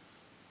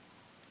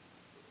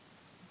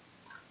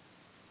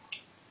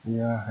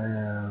 Yeah, I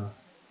have,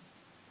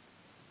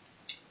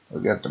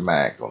 we got the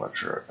Mac on the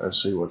truck.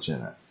 Let's see what's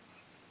in it.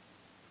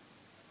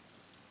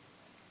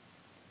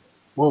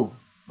 Whoa,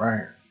 right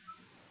here.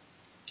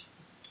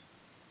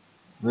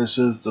 This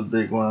is the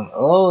big one.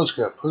 Oh, it's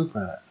got poop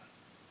in it.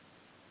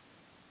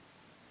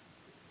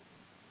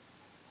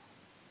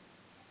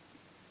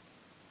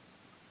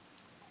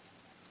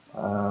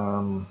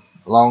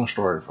 Long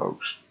story,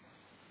 folks.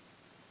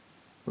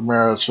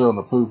 Remember I was filling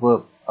the poop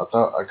up. I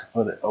thought I could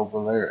put it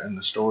over there in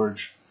the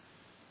storage,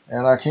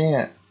 and I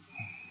can't.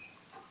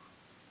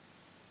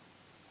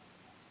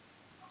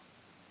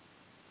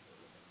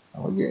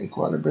 We're getting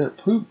quite a bit of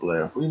poop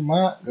left. We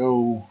might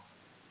go.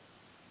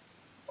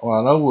 Well,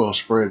 I know we'll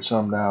spread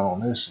some down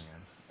on this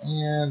end.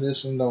 And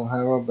this one don't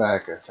have a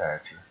back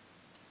attacher.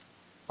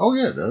 Oh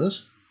yeah, it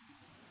does.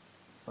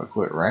 If I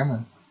quit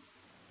ramming.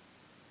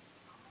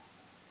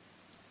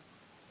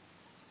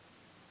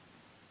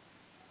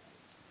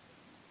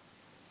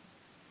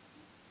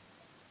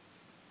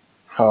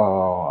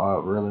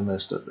 Oh, I really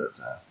messed up that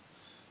time.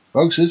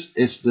 Folks,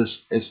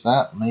 it's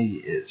not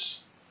me,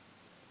 it's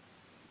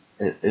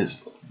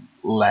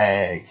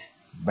lag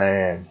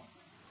bad.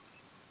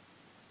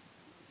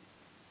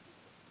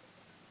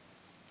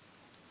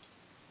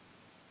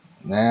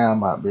 Now I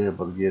might be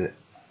able to get it.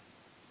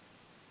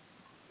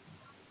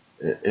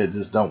 It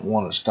just don't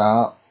want to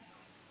stop.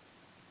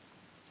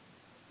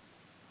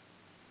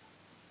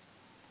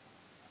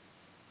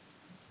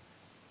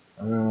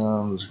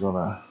 I'm just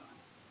gonna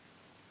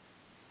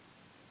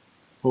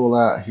pull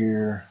out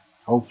here.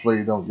 Hopefully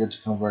you don't get the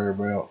conveyor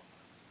belt.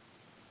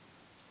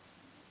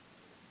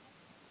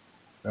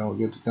 Don't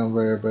get the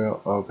conveyor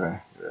belt. Okay,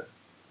 good.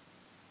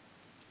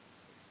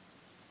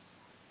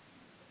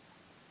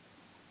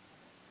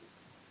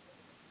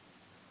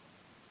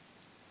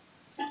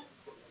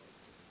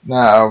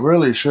 Now I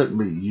really shouldn't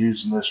be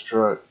using this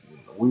truck.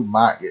 We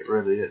might get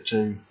rid of it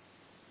too.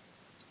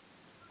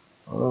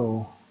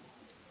 Oh,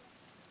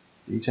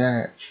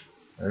 detach.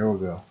 There we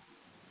go.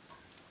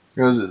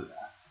 Because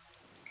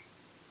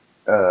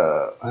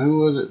who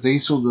was it?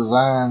 Diesel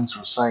Designs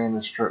was saying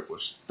this truck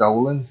was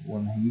stolen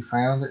when he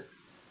found it.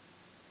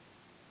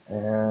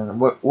 And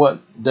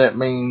what that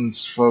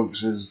means,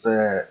 folks, is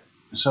that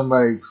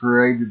somebody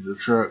created the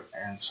truck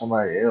and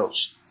somebody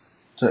else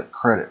took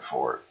credit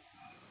for it.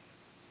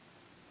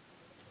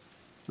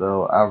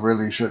 So I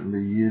really shouldn't be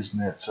using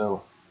it.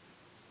 So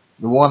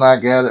the one I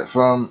got it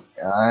from,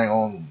 I ain't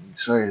gonna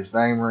say his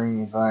name or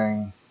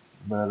anything,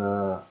 but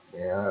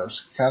yeah,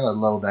 it's kind of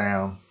low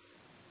down.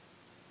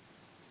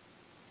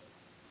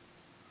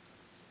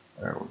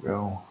 There we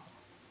go.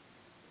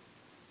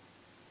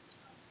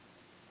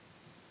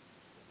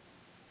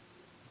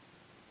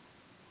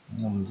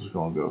 I'm just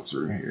gonna go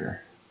through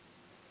here.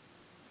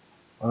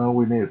 Oh,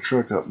 we need a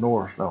truck up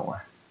north, don't we?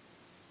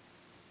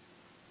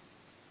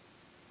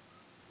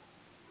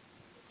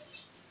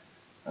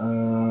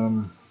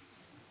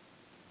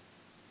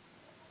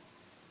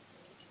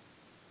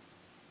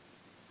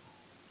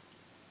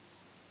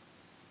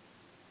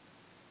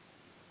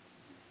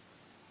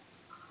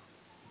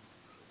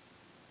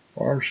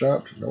 Farm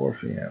shop to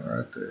north end,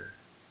 right there.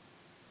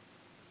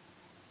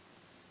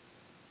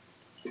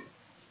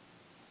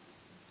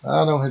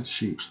 I don't hit the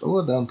sheep.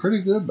 Oh, I've done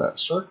pretty good about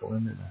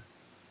circling, didn't I?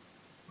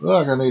 Look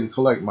like I need to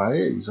collect my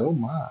eggs. Oh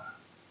my.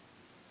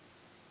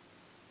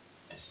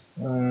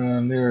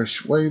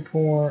 Nearest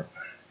waypoint.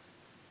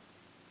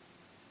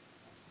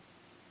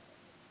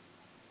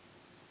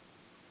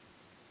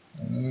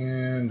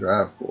 And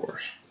drive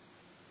course.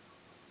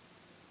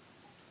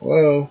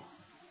 Whoa.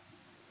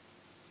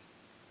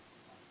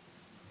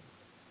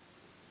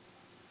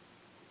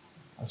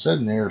 I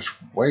said nearest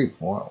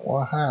waypoint.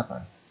 What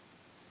happened?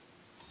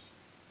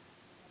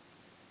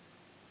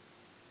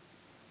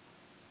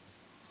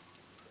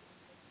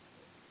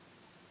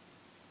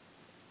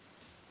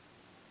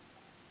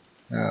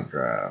 Now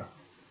drive.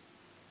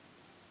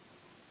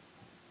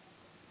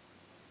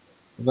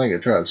 I think I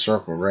tried to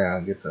circle around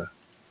and get the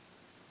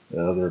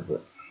other,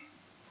 but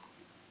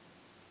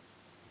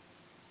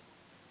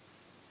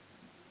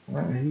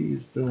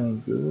he's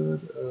doing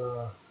good.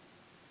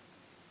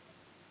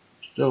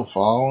 Still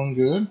following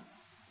good.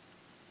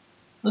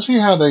 Let's see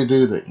how they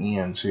do the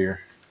ends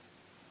here.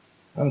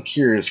 I'm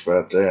curious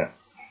about that.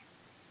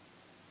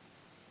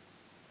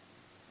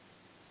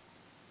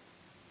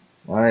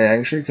 Well, he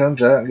actually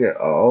comes out and get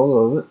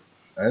all of it.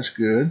 That's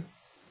good.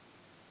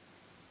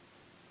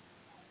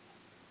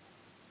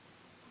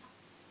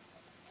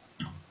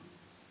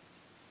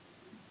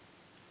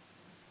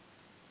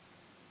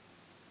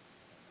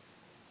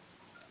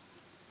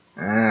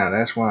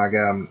 That's why I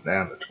got him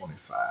down to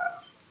 25.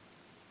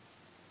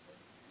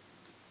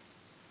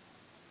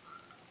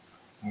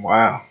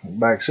 Wow,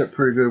 backs up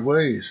pretty good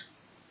ways.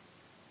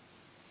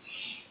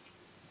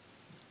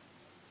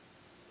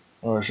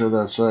 Or should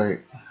I say,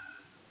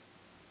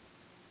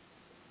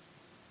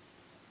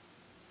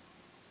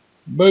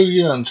 boo,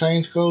 you done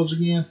change codes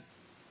again?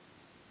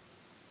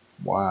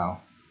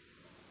 Wow.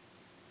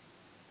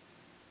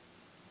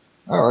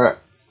 Alright,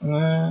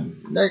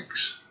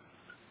 next.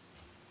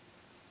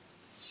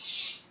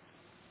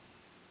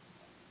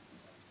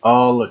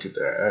 Oh, look at that.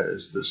 That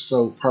is just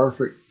so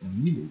perfect,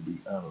 and you need to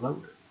be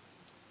unloaded.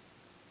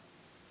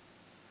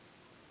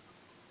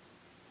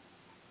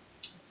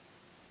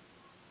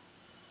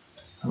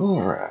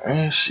 Alright,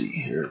 let's see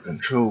here.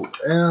 Control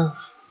F.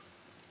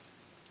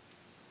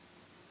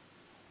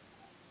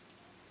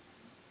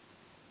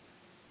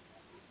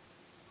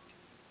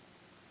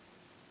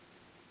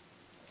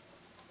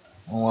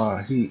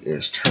 While he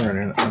is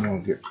turning, I'm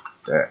going to get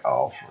that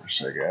off for a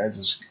second. I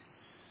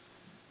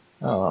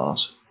don't know,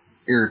 it's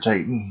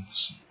irritating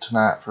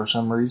tonight for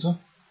some reason.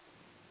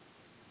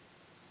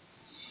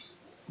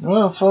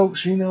 Well,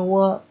 folks, you know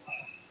what?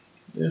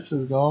 This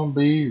is gonna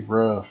be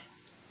rough.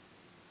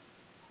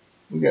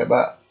 We got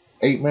about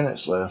 8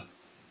 minutes left.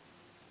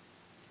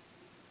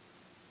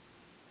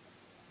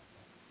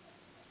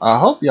 I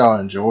hope y'all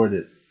enjoyed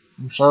it.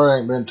 I'm sorry I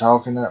ain't been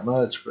talking that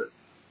much, but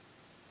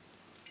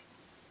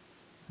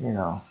you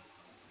know,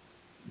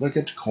 look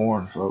at the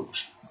corn,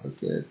 folks.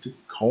 Look at the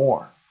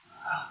corn.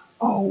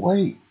 Oh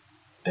wait,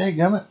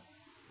 dadgummit.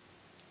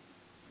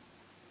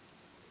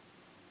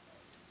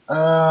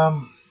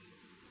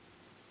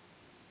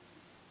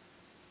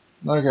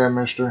 Okay,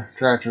 Mr.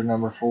 Tractor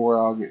number 4,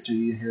 I'll get to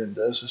you here in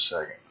just a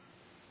second.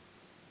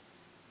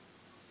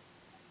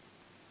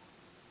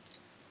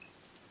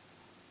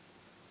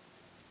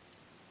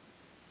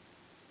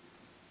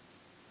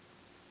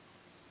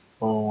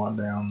 Pull one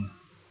down.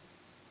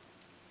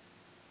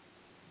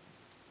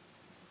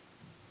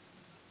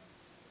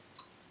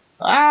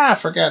 I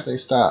forgot they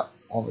stopped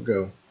on the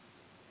go.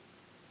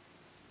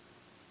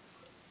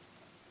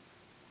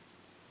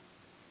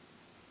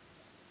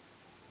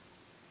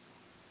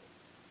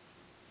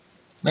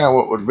 Now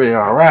what would be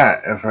alright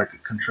if I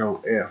could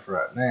control F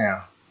right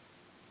now.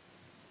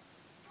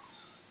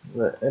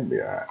 That'd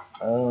be alright.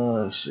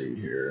 Let's see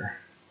here.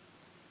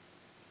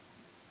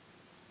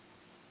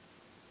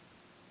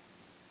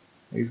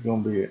 He's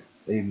gonna be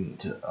needing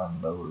to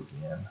unload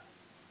again.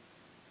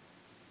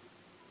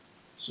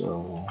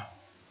 So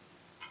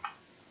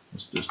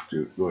let's just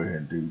go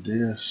ahead and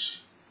do this.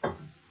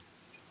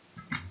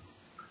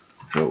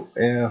 Control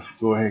F,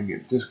 go ahead and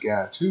get this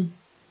guy too.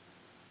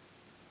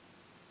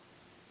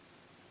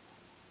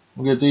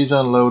 We'll get these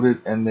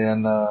unloaded and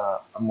then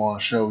I'm gonna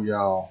show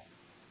y'all.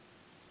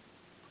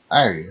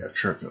 I already got a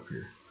truck up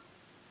here.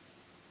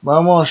 But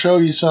I'm going to show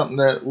you something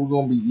that we're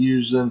going to be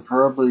using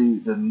probably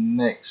the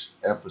next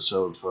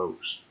episode,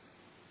 folks.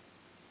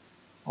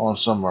 On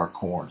some of our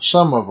corn.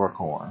 Some of our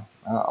corn.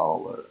 Not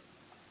all of it.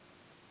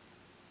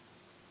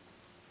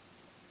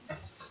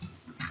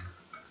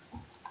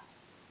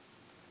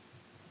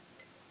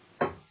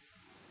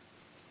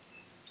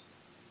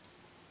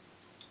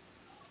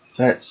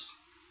 That's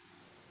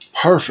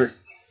perfect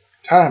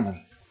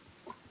timing.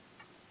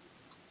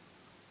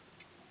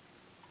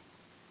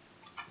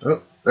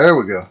 Oh, there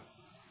we go.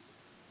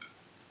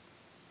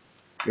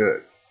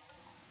 Good.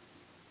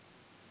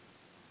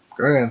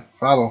 Go ahead.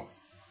 Follow.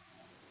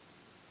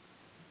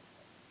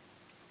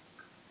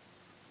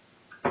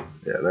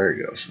 Yeah, there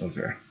he goes.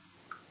 Okay.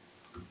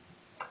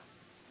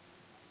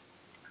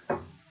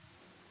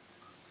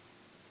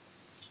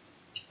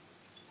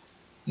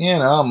 You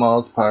know, I'm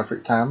all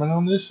perfect timing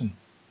on this one.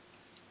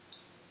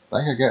 I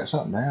think I got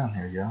something down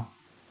here, y'all.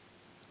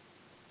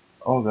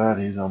 Oh, God,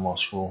 he's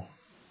almost full.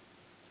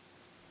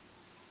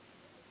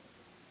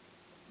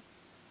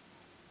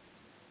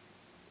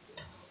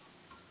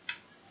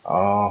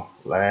 Oh,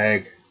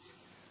 lag.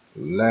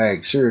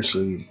 Lag.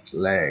 Seriously,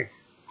 lag.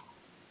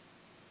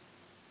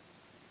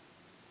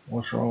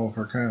 What's wrong with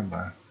her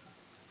combine?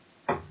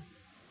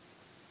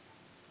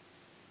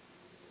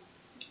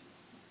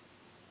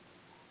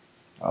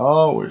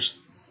 Oh, we're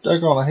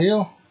stuck on a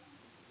hill?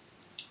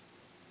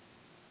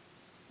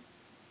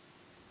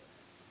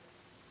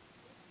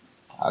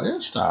 I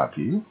didn't stop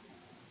you.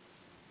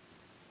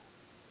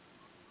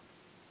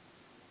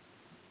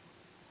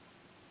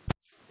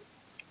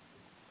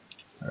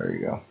 There you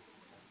go.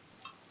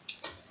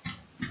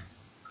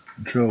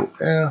 Control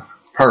F.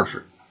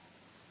 Perfect.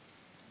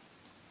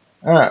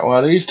 Alright,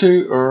 well these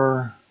two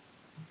are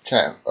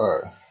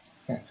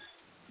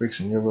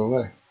fixing to give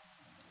away.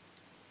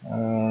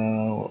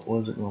 What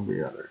was it going to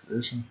be out there?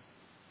 This one?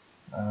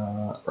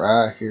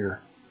 Right here,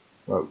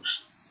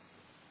 folks.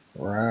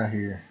 Right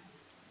here.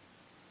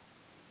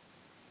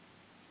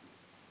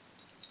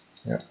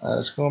 Yep,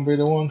 that's going to be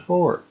the one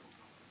for it.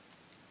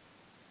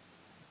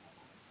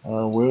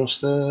 Wheel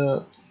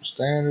step,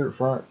 standard,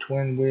 front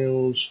twin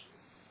wheels.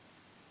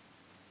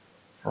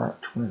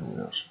 Front twin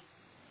wheels.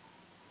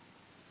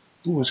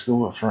 Ooh, let's go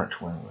with front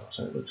twin wheels.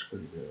 That looks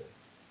pretty good.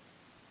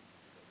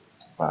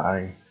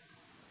 Bye.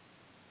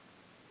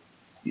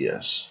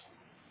 Yes.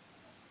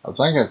 I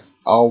think that's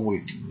all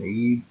we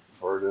need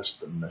for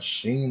just the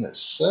machine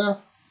itself.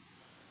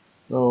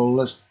 So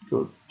let's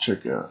go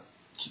check it out.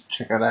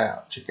 Check it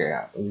out. Check it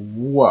out.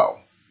 Whoa.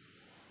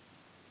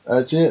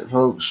 That's it,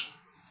 folks.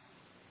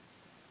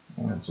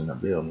 It's in the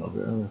building over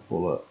there. Let me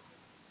pull up.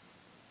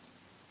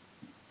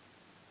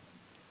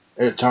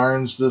 It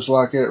turns just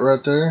like it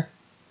right there.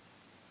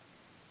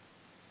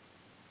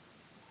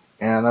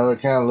 And I know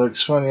it kind of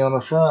looks funny on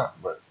the front,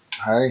 but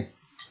hey,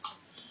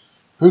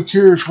 who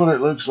cares what it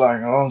looks like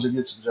as long as it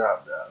gets the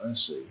job done.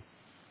 Let's see.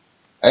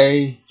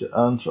 A to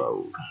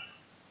unfold.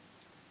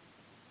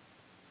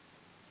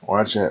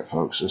 Watch that,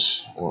 folks.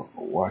 Just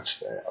watch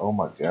that. Oh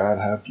my God,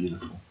 how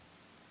beautiful.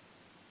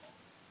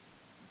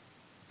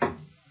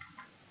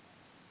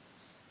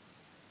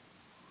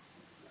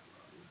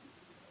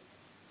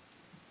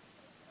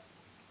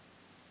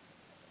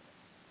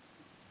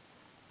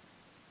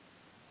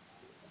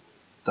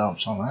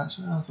 Dumps on that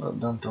side. I thought it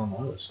dumped on the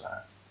other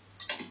side.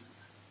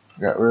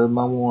 Got rid of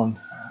my one.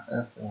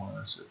 F1.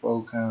 That's it.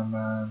 Bow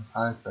combine,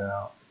 pipe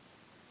out.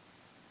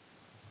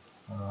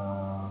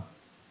 Well,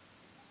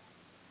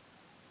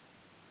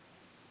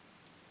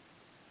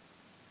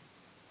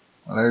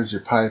 there's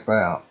your pipe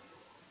out.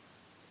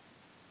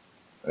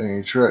 And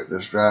your truck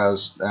just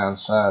drives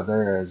downside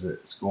there as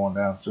it's going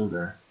down through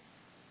there.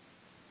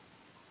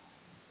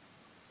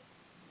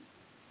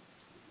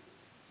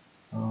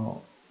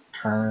 Oh,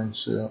 turn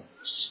shift,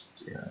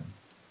 steering.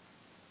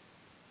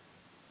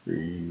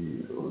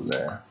 Be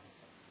left.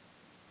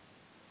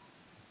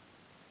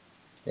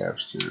 Cab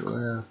steer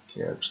left,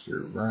 cab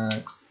steer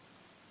right.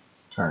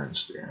 Turn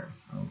steering.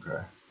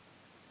 Okay.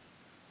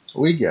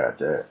 We got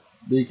that.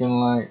 Beacon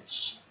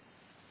lights.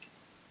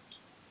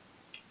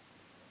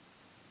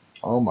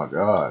 Oh my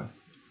god.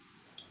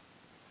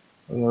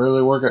 We can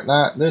really work at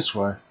night this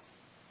way.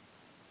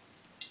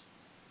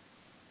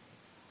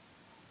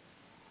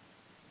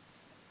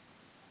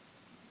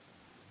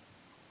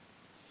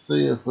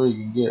 See if we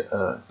can get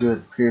a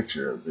good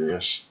picture of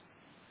this.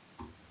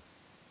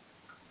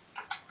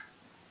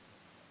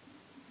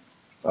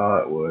 Oh,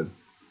 it would.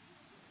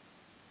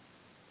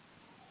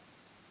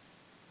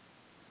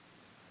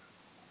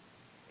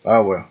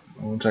 Oh well.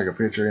 I'm going to take a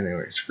picture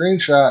anyway.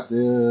 Screenshot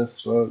this,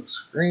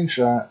 folks.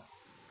 Screenshot.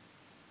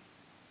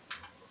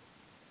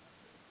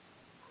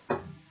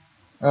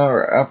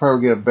 Alright, I'll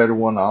probably get a better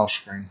one off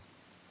screen.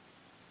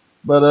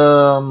 But,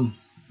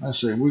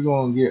 let's see. We're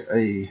going to get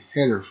a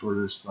header for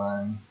this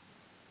thing.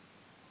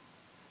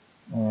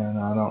 And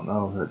I don't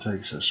know if it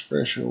takes a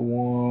special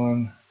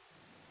one.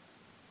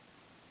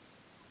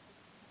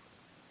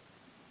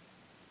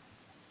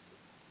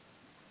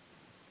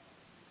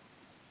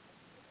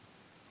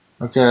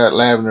 Okay, that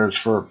lavender's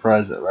for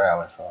Pleasant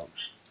Valley,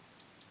 folks.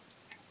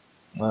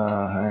 Hang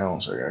on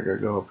a second. I gotta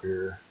go up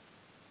here.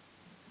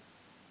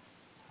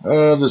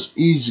 Just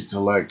easy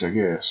collect, I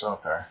guess.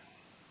 Okay.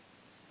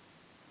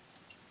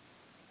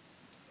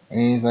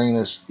 Anything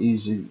that's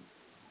easy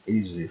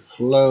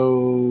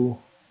flow.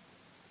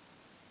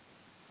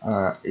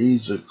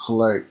 Easy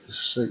collect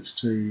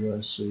 6.2.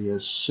 Let's see,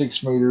 it's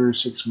 6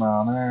 meters, 6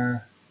 mile an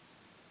hour.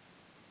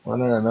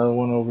 Wasn't there another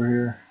one over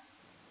here?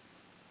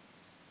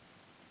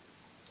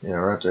 Yeah,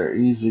 right there.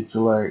 Easy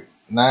collect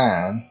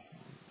 9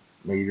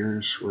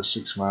 meters with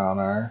 6 mile an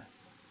hour.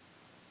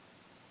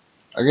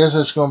 I guess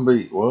that's gonna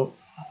be, well,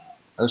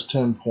 that's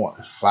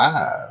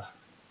 10.5.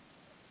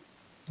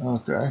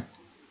 Okay.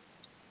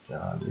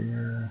 John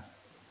Deere.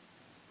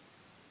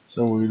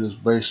 So we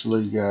just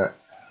basically got,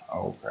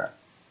 oh crap.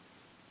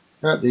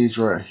 Got these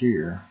right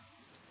here.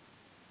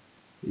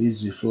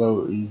 Easy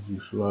flow,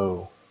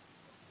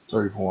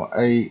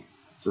 3.8,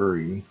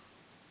 3,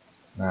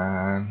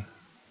 9.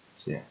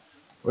 Yeah.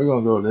 We're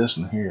gonna go this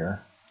one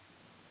here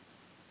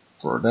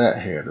for that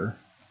header.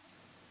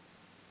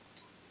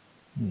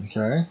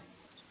 Okay.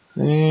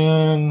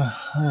 And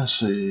let's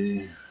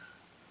see.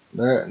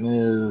 That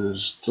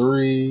is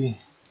 3.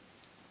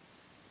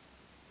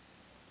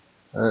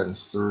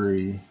 That's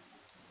 3.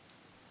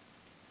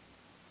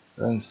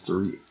 That's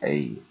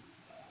 3.8.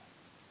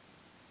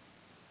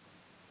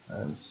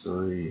 That's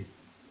 3.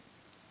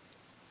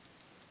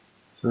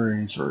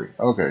 3, 3.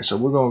 Okay, so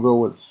we're gonna go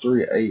with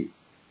 3.8.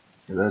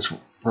 That's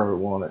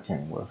probably one that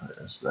came with it.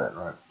 It's that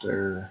right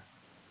there.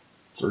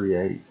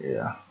 3.8.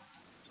 Yeah.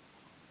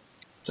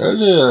 Told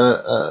you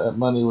that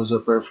money was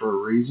up there for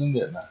a reason,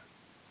 didn't I?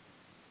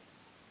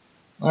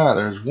 Ah,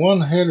 there's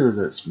one header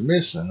that's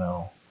missing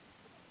though.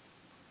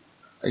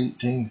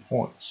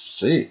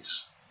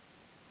 18.6.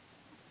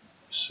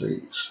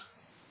 6.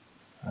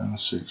 And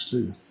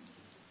 6.2.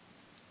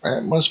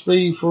 That must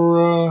be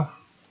for,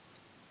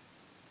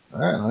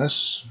 alright,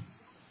 let's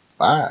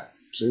buy it.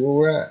 See where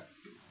we're at.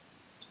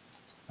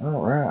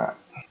 Alright.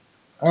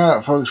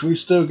 Alright, folks, we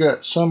still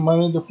got some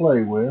money to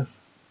play with.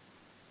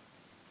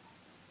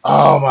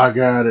 Oh my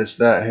god, it's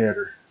that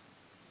header.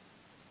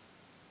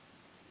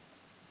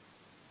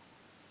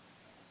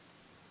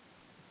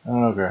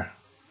 Okay.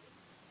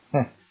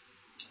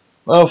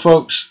 Well,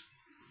 folks,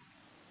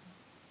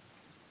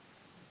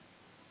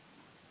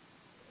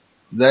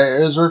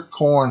 that is our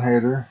corn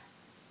header.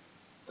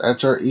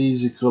 That's our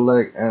easy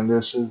collect, and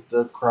this is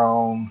the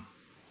Krone.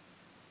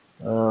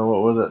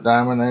 What was it?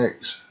 Diamond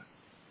X.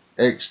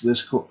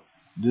 This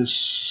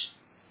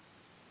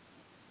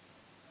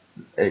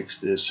X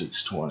this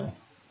 620.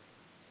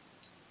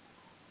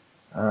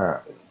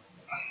 Alright.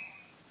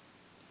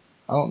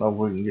 I don't know if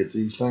we can get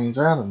these things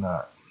out or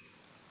not.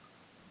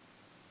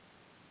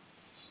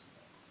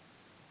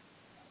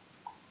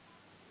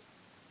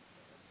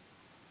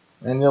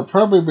 And you'll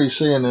probably be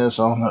seeing this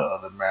on the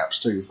other maps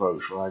too,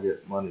 folks, when I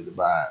get money to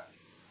buy it.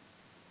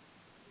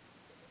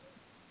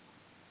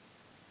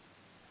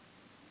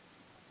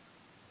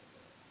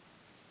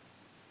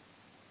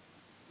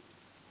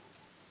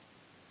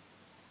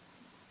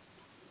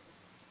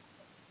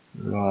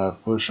 We're going to have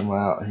to push them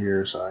out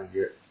here so I can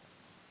get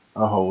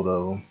a hold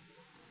of them.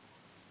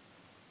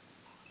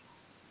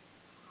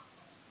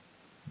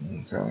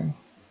 Okay.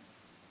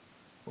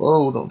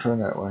 Whoa, don't turn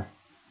that way.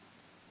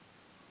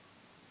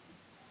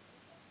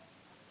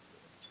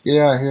 Let's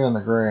get out here in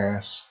the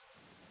grass.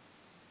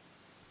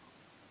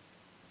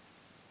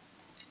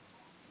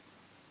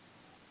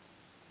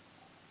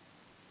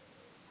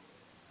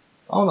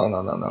 Oh, no,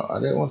 no, no, no. I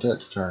didn't want that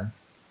to turn.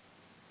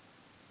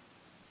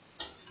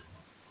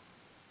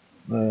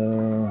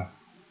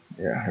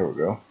 Yeah, here we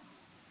go.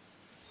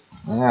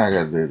 Now I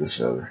gotta do this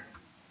other.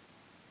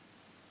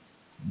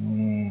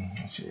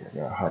 Let's see, I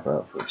gotta hop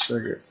out for a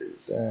second. Do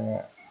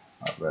that.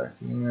 Hop back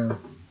in.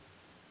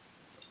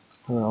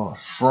 Put it on the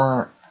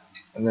front.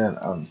 And then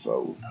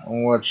unfold.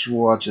 And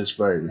watch this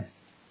baby.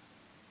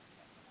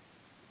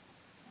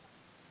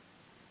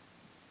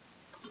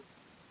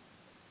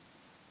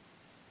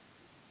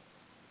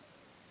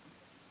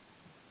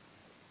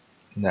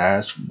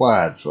 Nice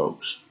wide,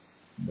 folks.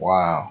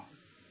 Wow.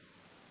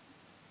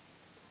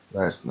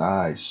 That's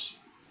nice.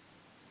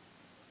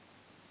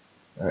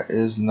 That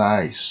is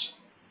nice.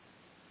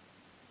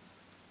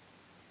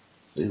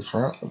 See the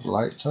front with the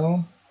lights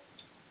on?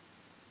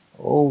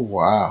 Oh,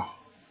 wow.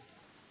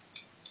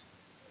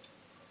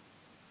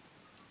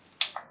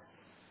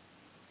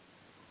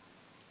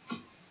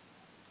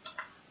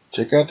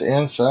 Check out the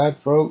inside,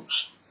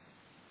 folks.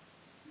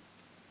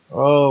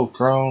 Oh,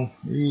 Krone,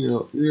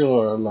 you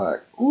are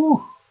like,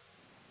 ooh.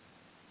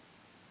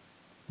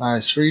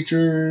 Nice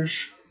features.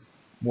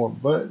 More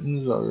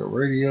buttons on your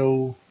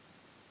radio.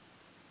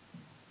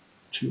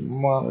 2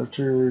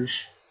 monitors.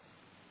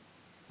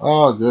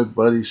 Oh, good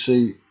buddy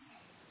seat.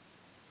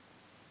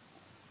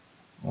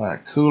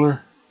 Alright,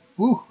 cooler.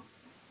 Woo.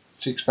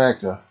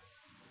 6-pack of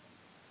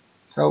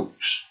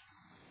Coach.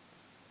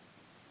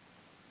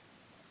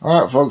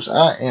 Alright, folks,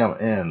 I am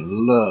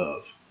in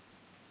love.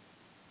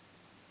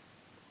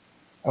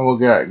 And we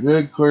got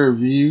good clear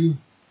view.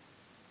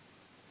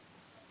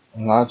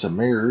 And lots of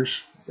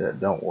mirrors that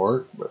don't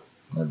work, but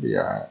that'll be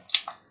alright.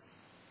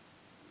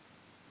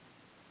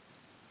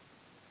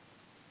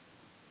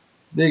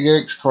 Big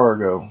X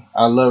cargo.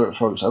 I love it,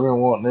 folks. I've been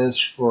wanting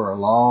this for a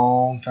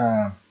long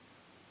time.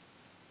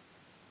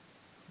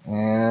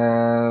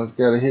 And it's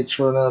got a hitch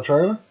for another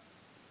trailer.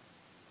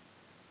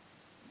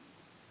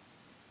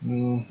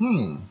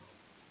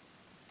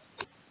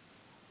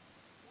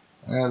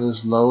 That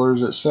just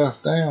lowers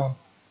itself down.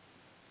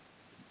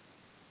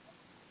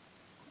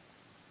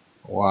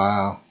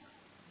 Wow.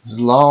 It's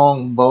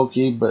long,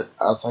 bulky, but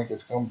I think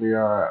it's going to be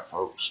alright,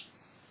 folks.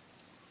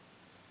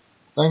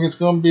 I think it's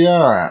going to be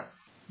alright.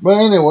 But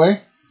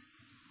anyway,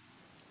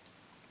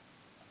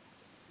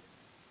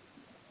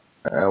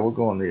 we're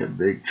going to need a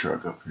big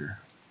truck up here.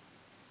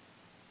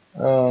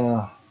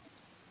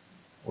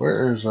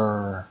 Where is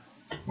our...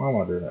 Why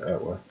am I doing it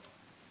that way?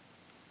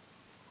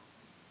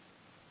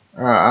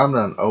 Alright, I'm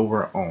done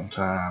over on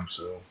time,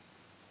 so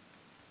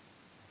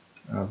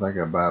I don't think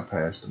I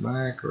bypassed the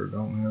back or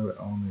don't have it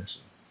on this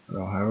one. I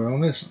don't have it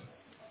on this one.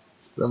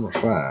 Number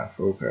 5,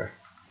 okay.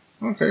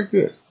 Okay,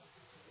 good.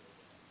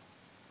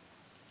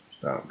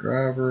 Stop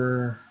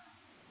driver.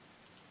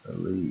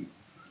 Elite.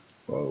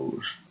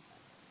 Close.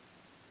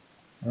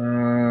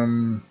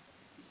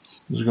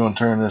 Just gonna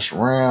turn this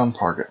around,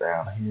 park it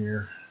down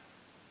here.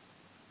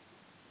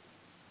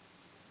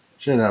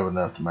 Should have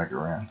enough to make it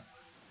around.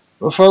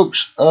 But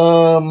folks,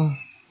 I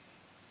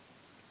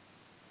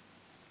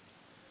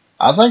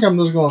think I'm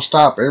just gonna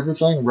stop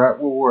everything right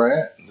where we're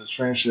at and just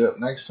finish it up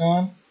next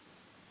time.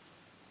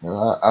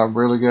 I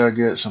really gotta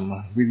get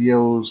some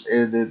videos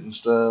edited and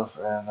stuff,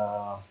 and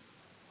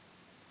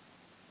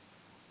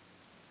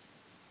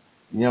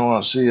you don't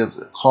want to see if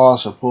the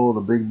cost of pull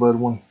the big bud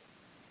one.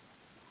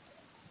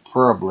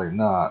 Probably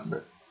not,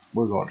 but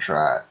we're gonna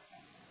try it.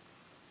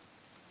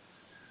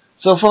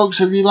 So folks,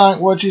 if you like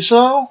what you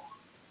saw,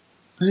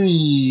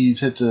 please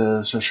hit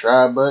the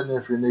subscribe button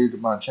if you're new to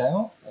my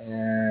channel,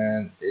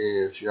 and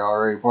if you're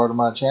already part of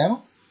my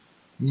channel,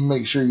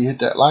 make sure you hit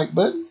that like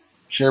button,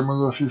 share me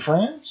with your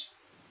friends,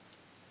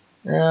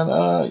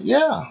 and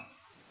yeah.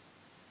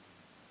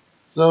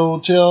 So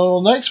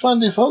till next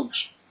Monday,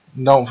 folks.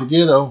 Don't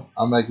forget,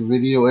 I make a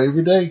video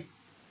every day,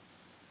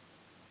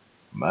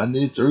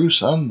 Monday through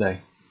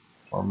Sunday,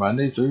 or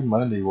Monday through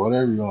Monday,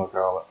 whatever you want to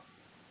call it.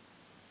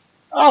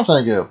 I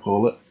think it'll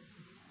pull it.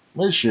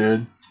 It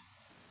should.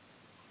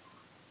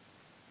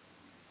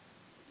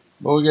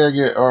 But we gotta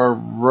get our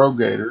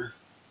rogator,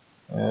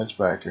 and it's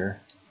back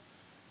here,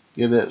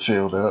 get that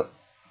filled up.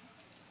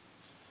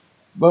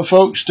 But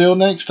folks, till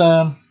next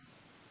time,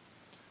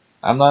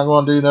 I'm not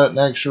going to do nothing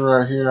extra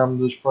right here. I'm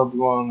just probably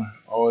going,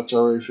 oh, it's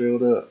already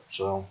filled up.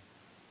 So,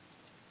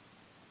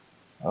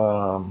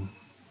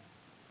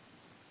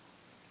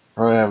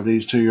 probably have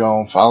these two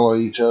on follow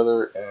each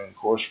other and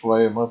course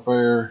play them up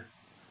there.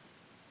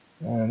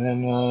 And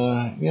then,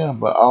 yeah,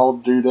 but I'll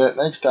do that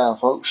next time,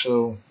 folks.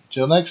 So,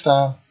 till next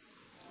time,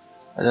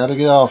 I got to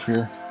get off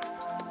here.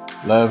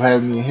 Love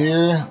having you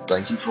here.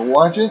 Thank you for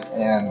watching,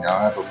 and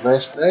y'all have a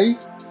blessed day,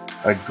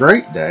 a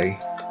great day.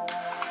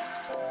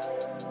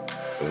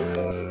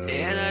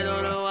 And I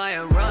don't know why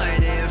I'm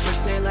running.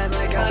 First day like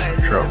my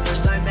guys.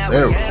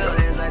 There we go.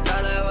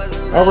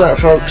 Alright,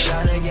 folks.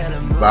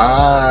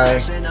 Bye.